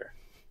next year."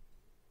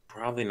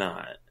 Probably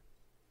not.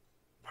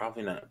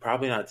 Probably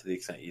not to the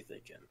extent you're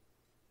thinking.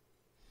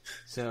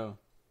 So,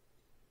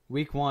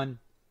 week 1,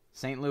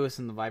 St. Louis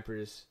and the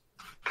Vipers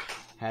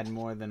had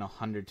more than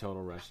 100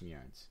 total rushing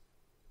yards.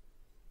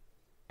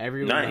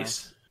 Everyone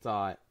else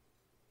thought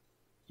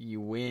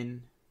you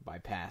win by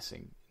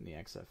passing in the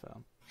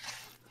XFL.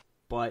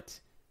 But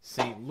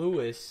St.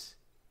 Louis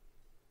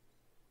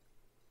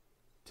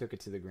took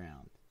it to the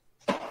ground.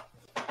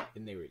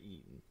 And they were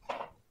eaten.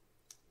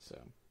 So,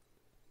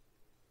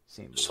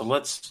 St. Louis. So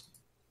let's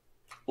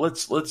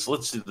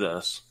do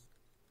this.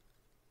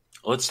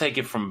 Let's take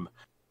it from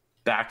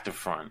back to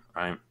front,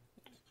 right?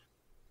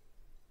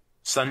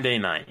 Sunday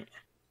night,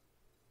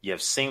 you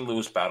have St.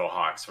 Louis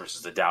Battlehawks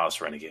versus the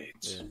Dallas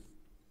Renegades. Yeah.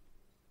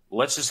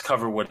 Let's just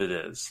cover what it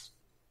is.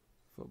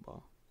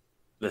 Football.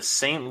 The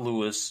St.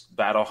 Louis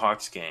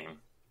Battlehawks game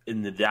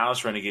in the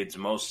Dallas Renegades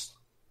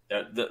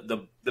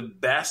the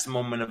best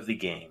moment of the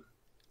game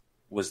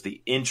was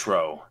the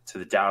intro to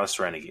the Dallas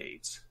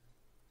Renegades.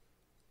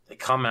 They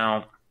come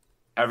out,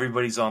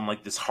 everybody's on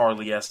like this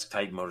Harley-esque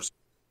type motorcycle.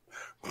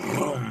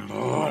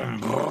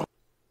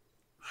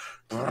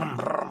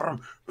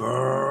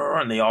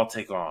 And they all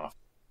take off.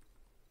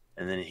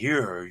 And then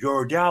here,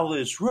 your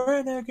Dallas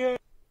Renegades.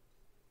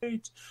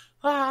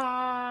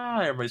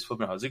 Everybody's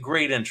flipping out. It was a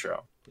great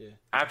intro. Yeah.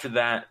 After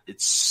that,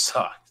 it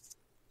sucked.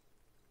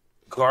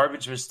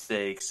 Garbage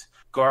mistakes,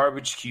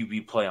 garbage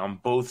QB play on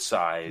both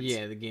sides.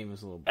 Yeah, the game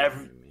was a little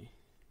boring to me.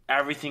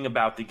 Everything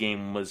about the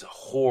game was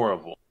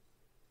horrible.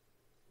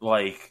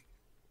 Like,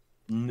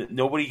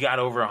 nobody got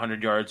over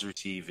 100 yards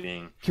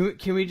receiving.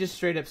 Can we just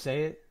straight up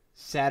say it?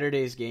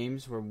 Saturday's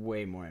games were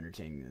way more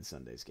entertaining than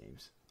Sunday's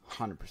games.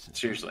 100%.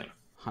 Seriously.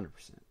 100%.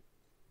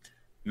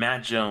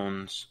 Matt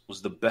Jones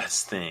was the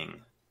best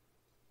thing.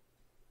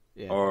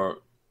 Yeah.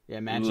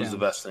 Matt Jones was the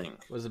best thing.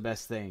 Was the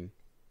best thing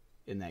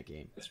in that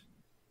game.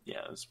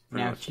 Yeah, it was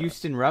pretty Now, much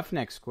Houston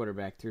Roughnecks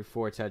quarterback threw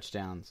 4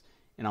 touchdowns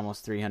and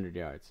almost 300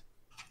 yards.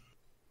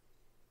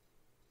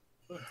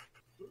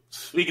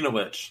 Speaking of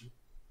which,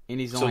 And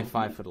he's only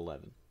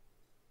 5'11".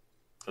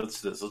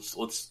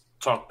 Let's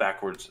talk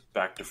backwards,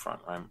 back to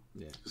front, right?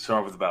 Yeah. Let's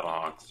start with the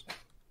Battlehawks.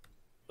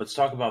 Let's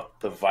talk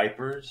about the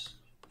Vipers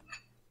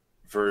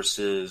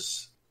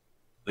versus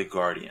the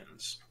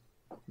Guardians.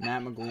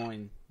 Matt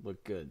McGloin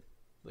looked good.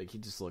 Like, he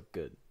just looked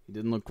good. He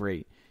didn't look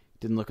great. He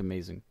didn't look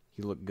amazing.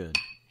 He looked good.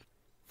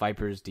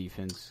 Vipers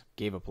defense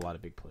gave up a lot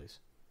of big plays.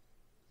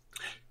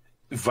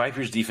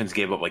 Vipers defense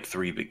gave up like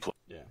 3 big plays.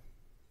 Yeah.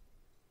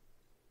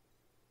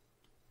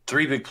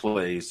 3 big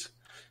plays.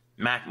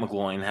 Matt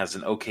McGloin has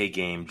an okay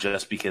game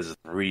just because of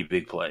 3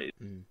 big plays.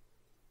 Mm.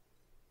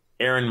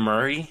 Aaron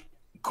Murray,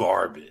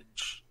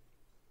 garbage.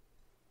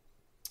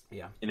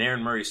 Yeah. And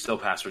Aaron Murray still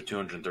passed for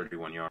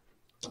 231 yards.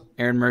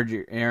 Aaron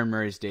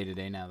Murray's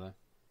day-to-day now, though.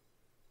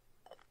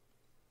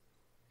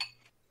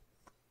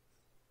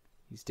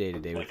 He's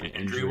day-to-day Like with an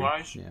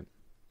injury-wise? Yeah.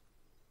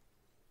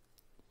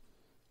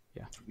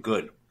 Yeah.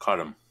 Good. Cut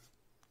him.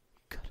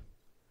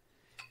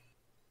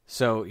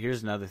 So,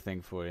 here's another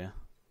thing for you.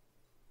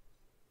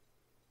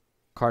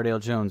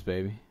 Cardale Jones,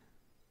 baby.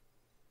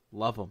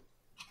 Love him.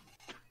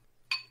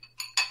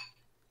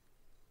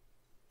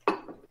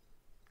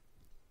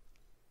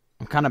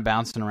 I'm kind of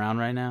bouncing around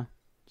right now,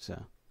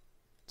 so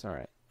it's all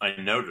right. I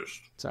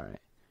noticed. It's all right.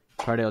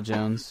 Cardale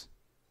Jones,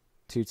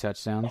 2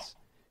 touchdowns,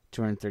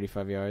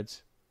 235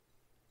 yards.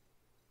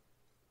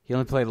 He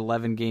only played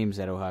 11 games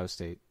at Ohio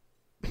State.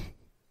 All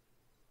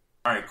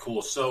right,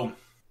 cool. So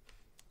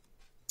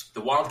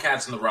the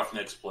Wildcats and the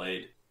Roughnecks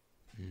played.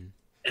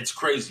 It's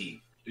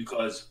crazy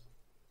because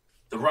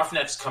the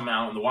Roughnecks come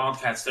out and the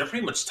Wildcats, they're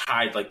pretty much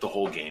tied like the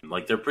whole game.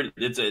 Like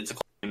it's a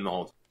close game the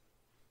whole time.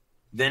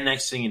 Then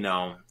next thing you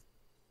know,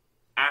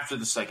 after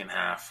the second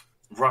half,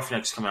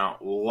 Roughnecks come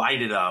out,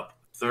 light it up,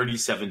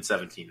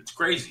 37-17. It's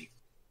crazy.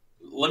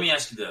 Let me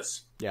ask you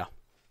this. Yeah.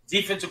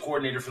 Defensive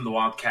coordinator from the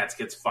Wildcats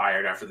gets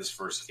fired after this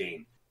first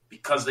game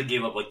because they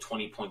gave up like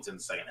 20 points in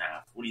the second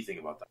half. What do you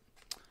think about that?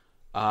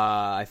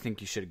 I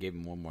think you should have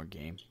given him one more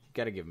game. You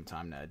got to give him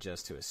time to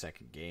adjust to a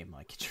second game.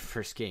 Like, it's your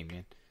first game,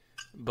 man.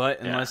 But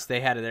unless they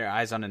had their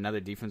eyes on another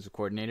defensive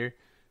coordinator,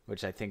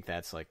 which I think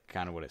that's like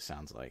kind of what it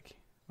sounds like.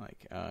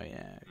 Like, oh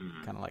yeah,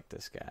 kind of like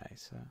this guy.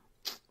 So,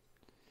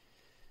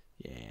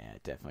 yeah,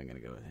 definitely gonna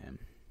go with him.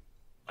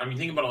 I mean,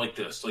 think about it like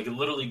this. Like, it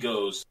literally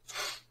goes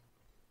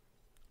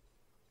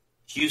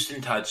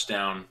Houston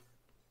touchdown,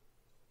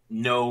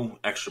 no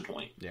extra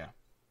point. Yeah.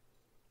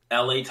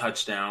 LA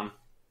touchdown,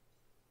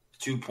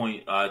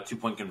 2-point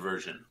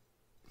conversion.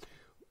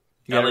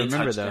 You gotta LA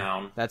remember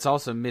touchdown. though, that's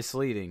also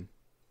misleading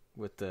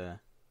with the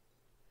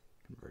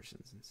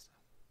conversions and stuff.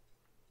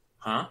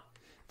 Huh?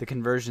 The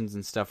conversions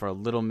and stuff are a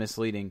little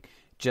misleading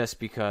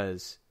just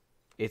because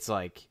it's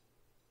like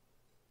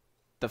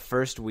the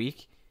first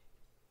week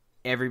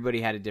everybody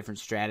had a different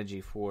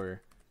strategy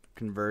for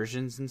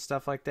conversions and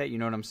stuff like that. You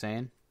know what I'm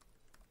saying?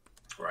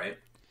 Right.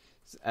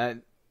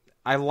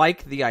 I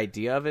like the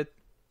idea of it,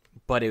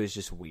 but it was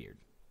just weird.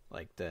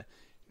 Like the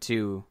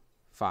 2,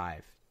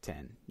 5,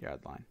 10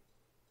 yard line.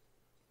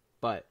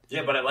 But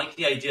yeah, but I like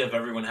the idea of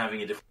everyone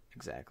having a different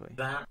exactly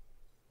that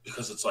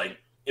because it's like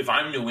if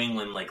I'm New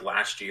England like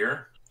last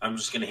year, I'm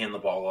just going to hand the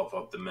ball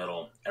up the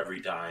middle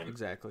every time.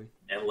 Exactly.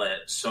 And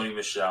let Sony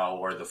Michel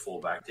or the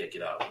fullback take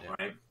it up,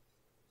 right?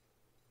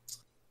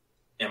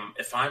 And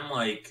if I'm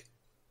like,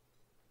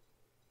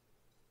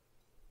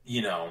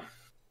 you know,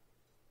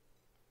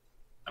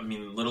 I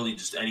mean, literally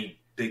just any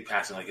big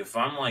passing. Like if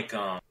I'm like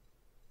the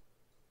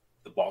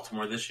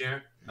Baltimore this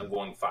year, I'm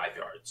going 5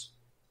 yards.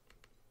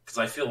 Because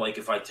I feel like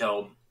if I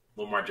tell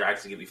Lamar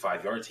Jackson to give me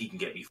 5 yards, he can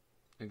get me.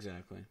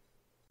 Exactly.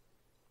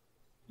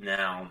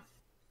 Now,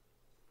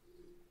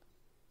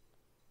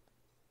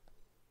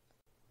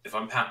 if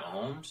I'm Pat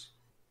Mahomes,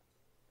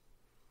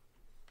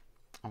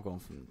 I'm going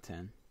from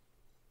 10.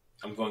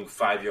 I'm going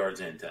 5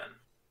 yards and 10.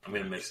 I'm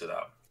going to mix it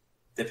up,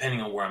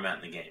 depending on where I'm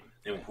at in the game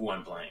and who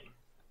I'm playing.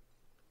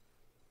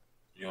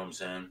 You know what I'm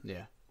saying?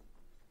 Yeah.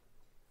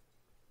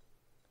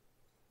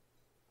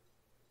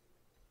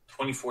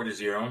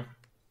 24-0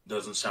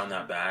 doesn't sound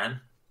that bad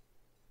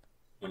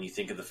when you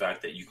think of the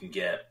fact that you can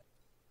get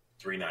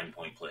 3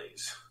 9-point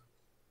plays.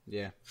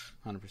 Yeah,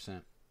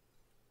 100%.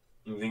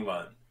 You think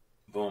about it.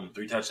 Boom,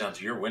 3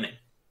 touchdowns, you're winning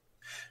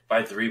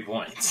by 3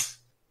 points.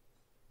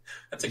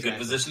 That's a good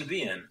position to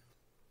be in.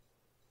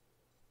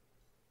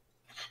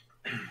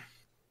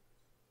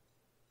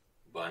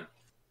 But,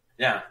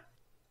 yeah.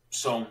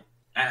 So,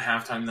 at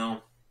halftime,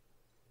 though,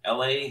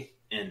 LA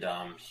and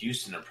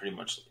Houston are pretty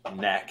much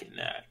neck and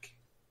neck.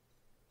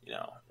 You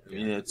know, I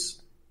mean,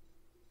 it's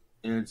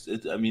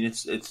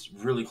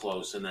really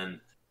close, and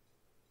then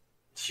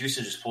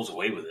Houston just pulls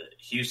away with it.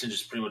 Houston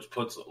just pretty much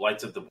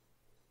lights up the.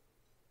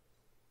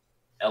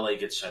 LA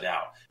gets shut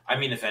out. I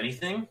mean, if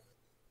anything,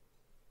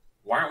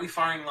 why aren't we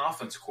firing the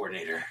offense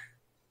coordinator?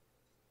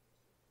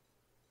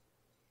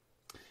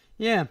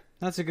 Yeah,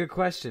 that's a good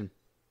question.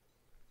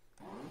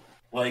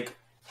 Like,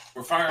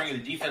 we're firing the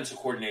defensive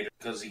coordinator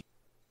because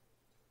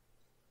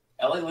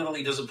LA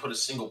literally doesn't put a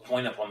single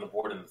point up on the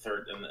board in the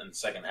third and the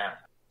second half.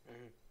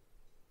 Mm-hmm.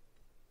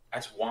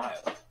 That's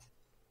wild.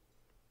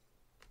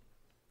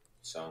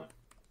 So,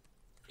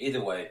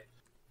 either way,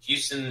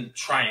 Houston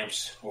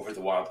triumphs over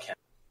the Wildcats.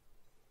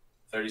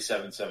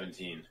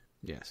 37-17.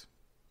 Yes.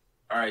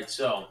 All right,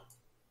 so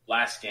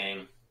last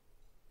game,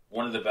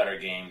 one of the better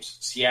games,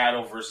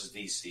 Seattle versus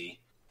DC.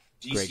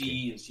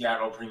 DC and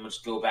Seattle pretty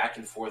much go back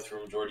and forth for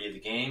the majority of the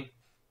game,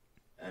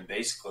 and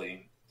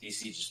basically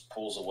DC just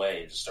pulls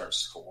away and just starts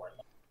scoring.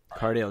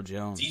 Cardale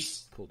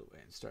Jones pulled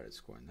away and started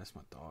scoring. That's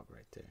my dog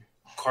right there.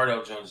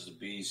 Cardale Jones is a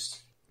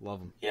beast.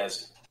 Love him. He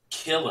has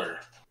killer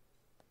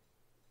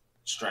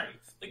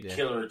strength,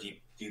 killer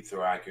deep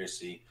throw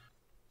accuracy.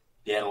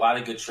 He had a lot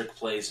of good trick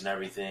plays and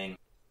everything.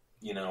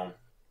 You know,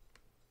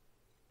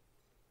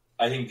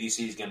 I think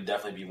DC is going to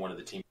definitely be one of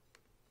the teams.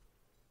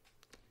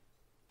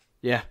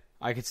 Yeah,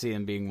 I could see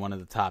him being one of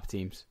the top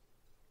teams.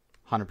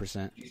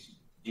 100%.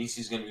 DC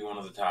is going to be one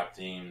of the top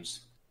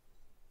teams.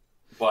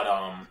 But,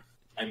 I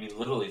mean,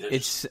 literally.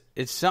 It's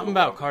something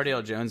about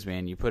Cardale Jones,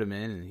 man. You put him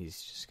in, and he's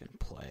just going to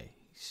play.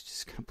 He's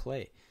just going to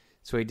play.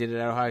 That's what he did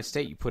at Ohio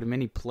State. You put him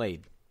in, he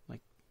played.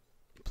 Like,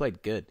 he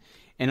played good.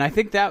 And I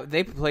think that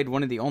they played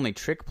one of the only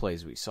trick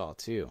plays we saw,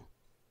 too.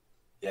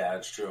 Yeah,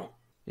 that's true.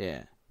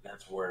 Yeah.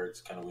 That's where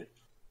it's kind of weird.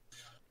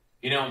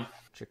 You know,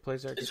 trick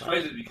plays are it's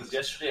crazy because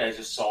yesterday I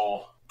just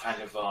saw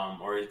kind of,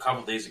 or a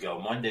couple days ago,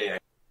 Monday,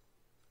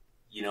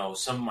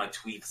 some of my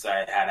tweets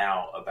I had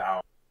out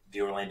about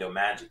the Orlando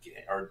Magic game,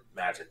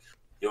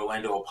 the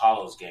Orlando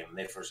Apollos game when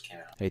they first came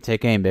out. Hey,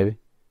 take aim, baby.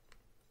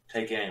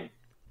 Take aim.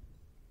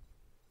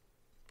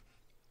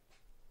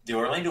 The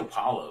Orlando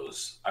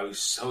Apollos, I was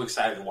so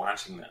excited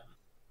watching them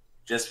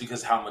just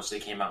because how much they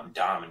came out and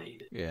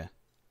dominated. Yeah.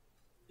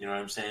 You know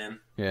what I'm saying?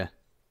 Yeah.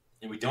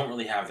 And we don't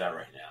really have that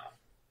right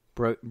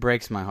now.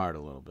 Breaks my heart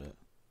a little bit.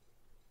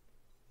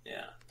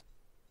 Yeah.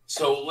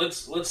 So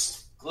let's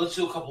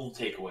do a couple of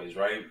takeaways,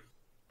 right?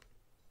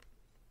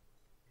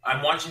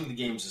 I'm watching the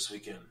games this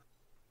weekend,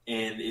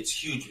 and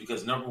it's huge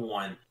because, number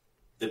one,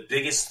 the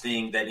biggest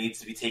thing that needs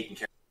to be taken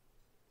care of,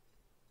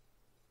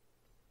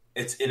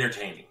 it's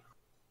entertaining.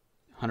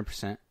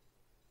 100%.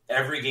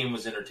 Every game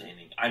was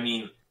entertaining. I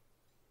mean,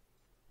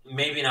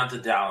 maybe not the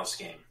Dallas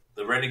game.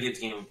 The Renegades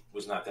game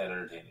was not that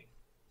entertaining.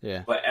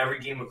 Yeah. But every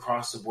game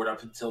across the board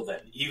up until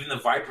then, even the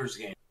Vipers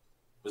game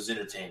was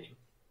entertaining.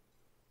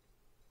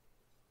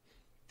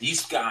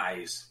 These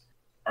guys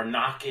are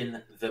knocking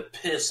the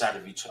piss out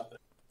of each other.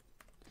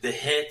 The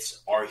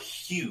hits are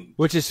huge.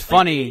 Which is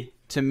funny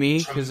to me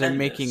because they're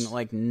tremendous. making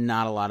like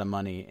not a lot of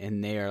money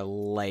and they are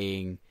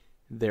laying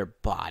their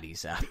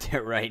bodies out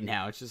there right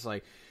now. It's just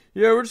like,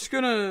 yeah, we're just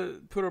gonna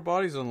put our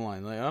bodies on the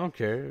line. Like, I don't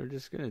care. We're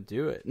just gonna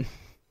do it.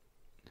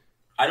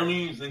 I don't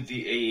even think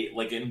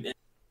in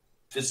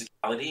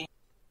physicality,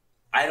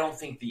 I don't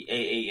think the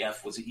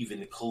AAF was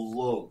even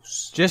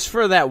close. Just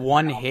for that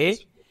one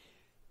hit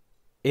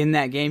in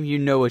that game, you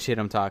know which hit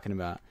I'm talking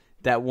about.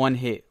 That one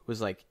hit was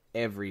like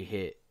every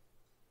hit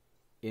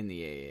in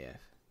the AAF.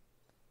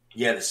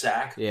 Yeah, the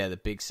sack. Yeah, the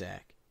big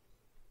sack.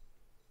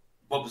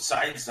 But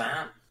besides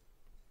that,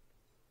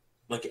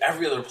 like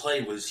every other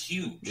play was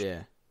huge.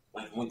 Yeah.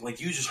 Like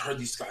you just heard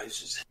these guys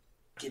just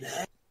get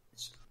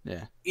heads.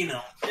 Yeah. You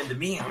know, and to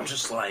me, I'm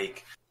just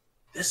like,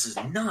 this is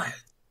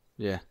nuts.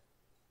 Yeah.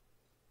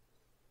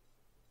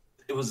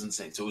 It was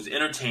insane. So it was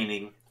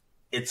entertaining.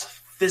 It's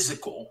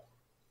physical.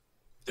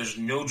 There's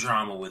no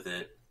drama with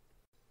it.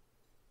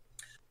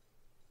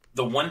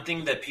 The one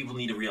thing that people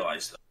need to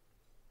realize, though,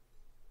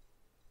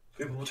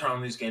 people will turn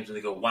on these games and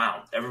they go,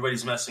 wow,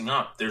 everybody's messing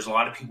up. There's a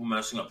lot of people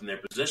messing up in their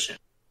position.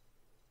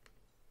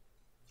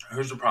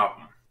 Here's the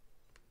problem.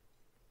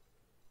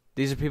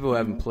 These are people who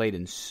haven't played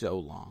in so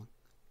long.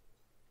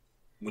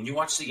 When you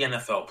watch the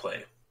NFL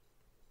play,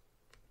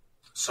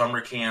 summer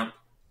camp,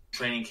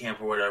 training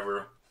camp or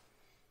whatever,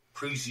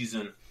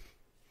 preseason,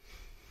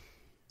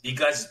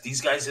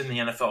 these guys in the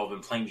NFL have been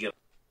playing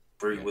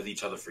together with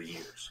each other for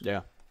years.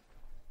 Yeah.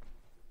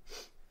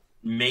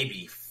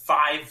 Maybe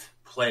 5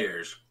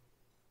 players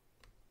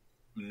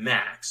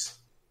max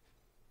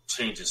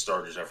changes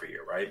starters every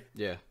year, right?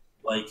 Yeah.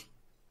 Like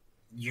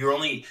you're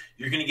going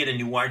to get a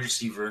new wide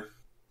receiver,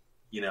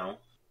 you know,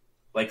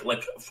 like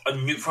a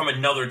new from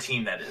another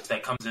team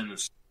that comes in.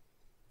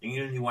 You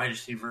get a new wide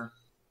receiver,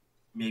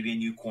 maybe a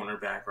new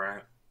cornerback,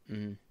 right?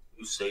 Mm-hmm.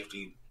 New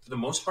safety. For the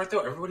most part,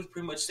 though, everybody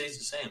pretty much stays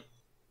the same.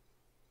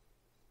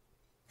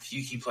 A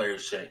few key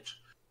players change.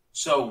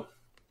 So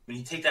when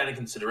you take that into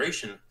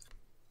consideration,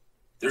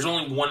 there's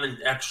only one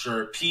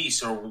extra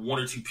piece or one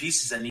or two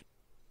pieces that need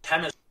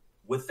chemistry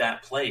with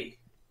that play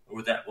or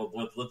with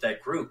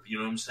that group. You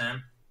know what I'm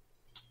saying?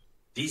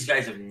 These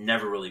guys have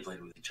never really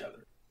played with each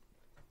other.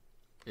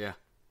 Yeah.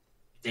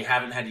 They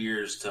haven't had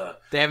years to.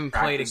 They haven't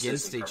played practice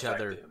against this and each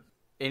perfect other,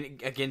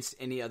 it. against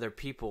any other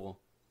people,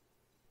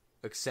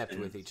 except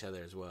with each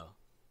other as well.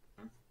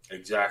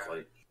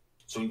 Exactly.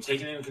 So when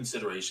taking into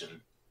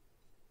consideration,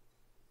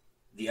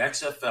 the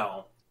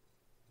XFL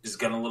is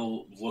going to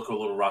look a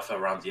little rough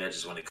around the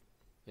edges when it comes.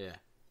 Yeah.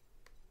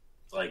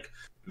 Like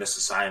missed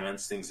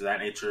assignments, things of that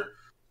nature.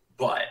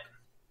 But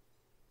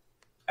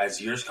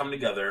as years come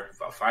together,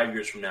 about 5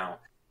 years from now,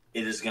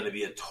 it is going to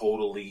be a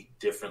totally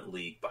different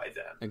league by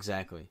then.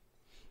 Exactly.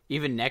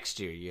 Even next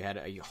year, you had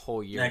a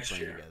whole year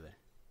playing together.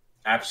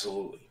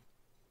 Absolutely.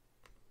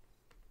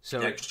 So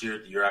next year,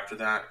 the year after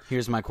that.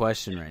 Here's my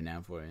question right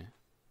now for you.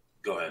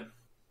 Go ahead.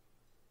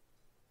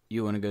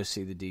 You want to go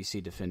see the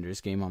DC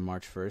Defenders game on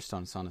March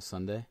 1st on a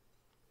Sunday?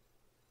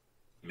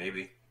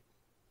 Maybe.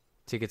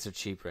 Tickets are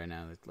cheap right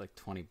now. They're like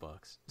 $20.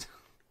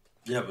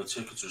 Yeah, but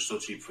tickets are so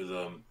cheap for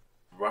the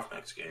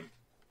Roughnecks game.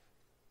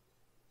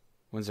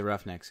 When's the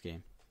Roughnecks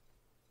game?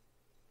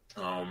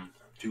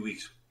 2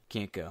 weeks.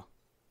 Can't go.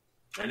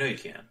 I know you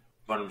can,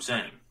 but I'm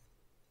saying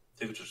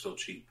tickets are still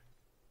cheap.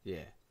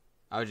 Yeah.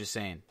 I was just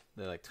saying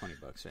they're like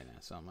 $20 right now,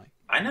 so I'm like,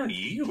 I know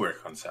you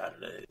work on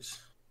Saturdays.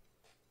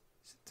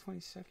 is it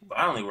 22nd? But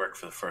I only work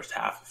for the first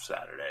half of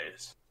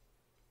Saturdays.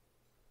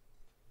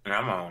 And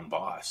I'm my own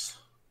boss.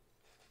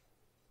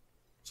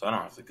 So I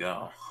don't have to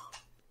go.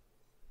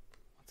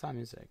 What time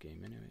is that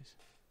game anyways?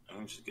 I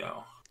can just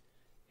go.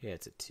 Yeah,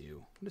 it's at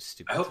 2. What a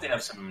stupid I hope they time.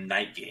 have some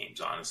night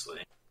games, honestly.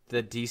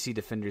 The DC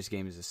Defenders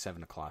game is a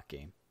 7 o'clock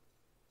game.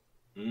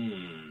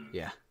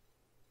 Yeah.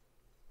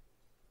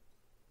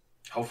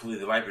 Hopefully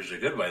the Vipers are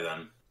good by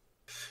then.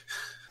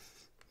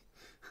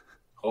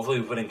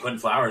 Hopefully we put in Quentin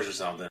Flowers or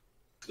something.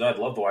 I'd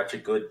love to watch a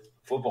good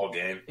football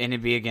game. And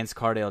it'd be against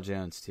Cardale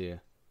Jones, too.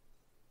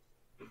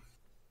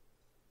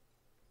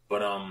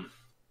 But,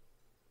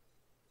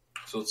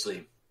 so let's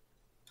see.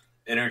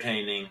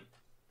 entertaining,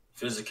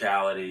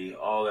 physicality,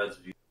 all that's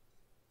beautiful.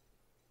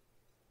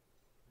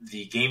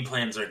 The game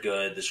plans are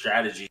good. The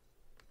strategy,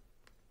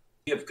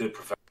 you have good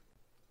professionals.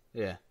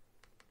 Yeah.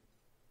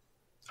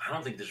 I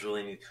don't think there's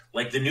really any...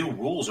 Like, the new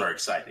rules are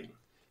exciting.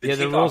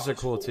 The rules are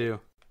cool, too.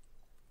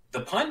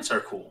 The punts are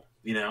cool,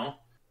 you know?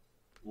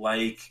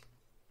 Like,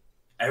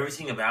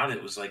 everything about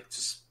it was, like,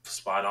 just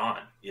spot on,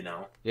 you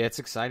know? Yeah, it's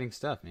exciting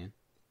stuff, man.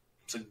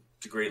 It's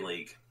a great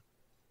league.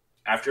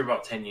 After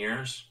about 10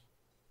 years,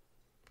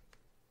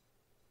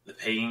 the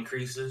pay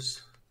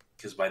increases,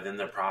 because by then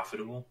they're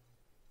profitable.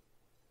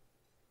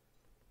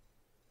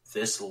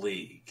 This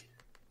league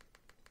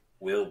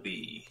will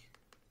be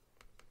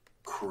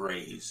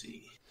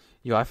crazy.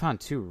 Yo, I found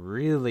 2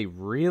 really,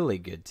 really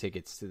good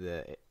tickets to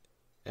the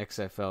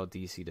XFL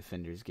DC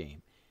Defenders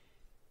game.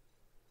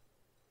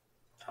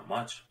 How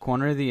much?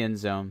 Corner of the end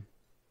zone.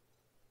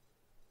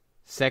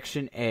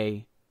 Section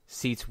A,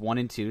 seats 1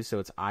 and 2, so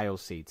it's aisle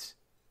seats.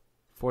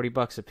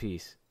 $40 a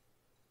piece.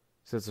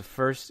 So it's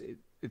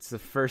the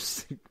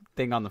first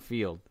thing on the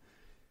field.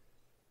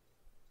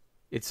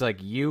 It's like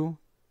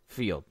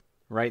field,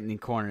 right in the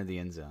corner of the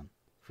end zone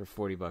for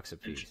 $40 a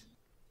piece.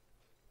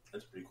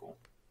 That's pretty cool.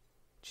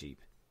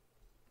 Cheap.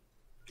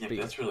 Yeah, but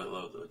that's really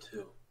low though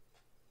too.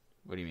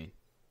 What do you mean?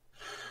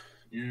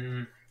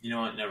 You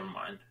know what? Never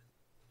mind.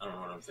 I don't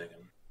know what I'm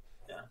thinking.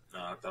 Yeah,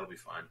 no, that'll be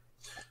fine.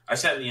 I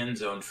sat in the end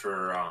zone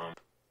for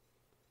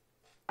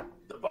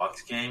the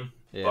Bucs game.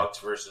 Yeah. Bucs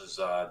versus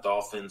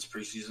Dolphins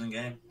preseason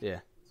game.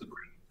 Yeah. It's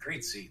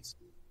great seats.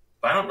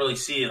 But I don't really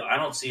see it. I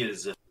don't see it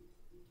as if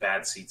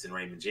bad seats in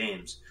Raymond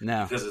James.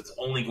 No. Because it's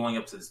only going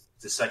up to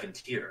the second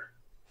tier.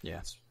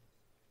 Yeah.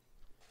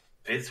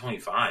 Pay the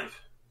 $25.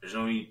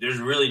 There's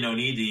really no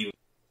need to even.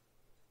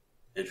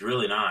 It's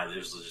really not.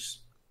 There's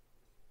just.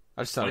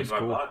 I just thought it was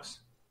cool. $25.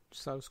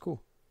 Just thought it was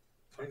cool.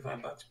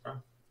 $25, bro.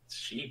 It's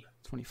cheap.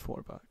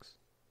 $24.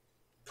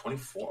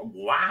 24.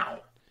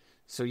 Wow.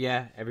 So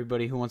yeah,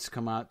 everybody who wants to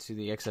come out to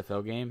the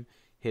XFL game,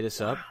 hit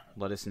us up.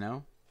 Let us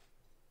know.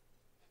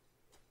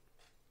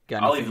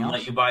 I'll even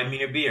let you buy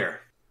me a beer.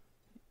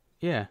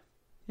 Yeah.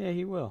 Yeah,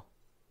 he will.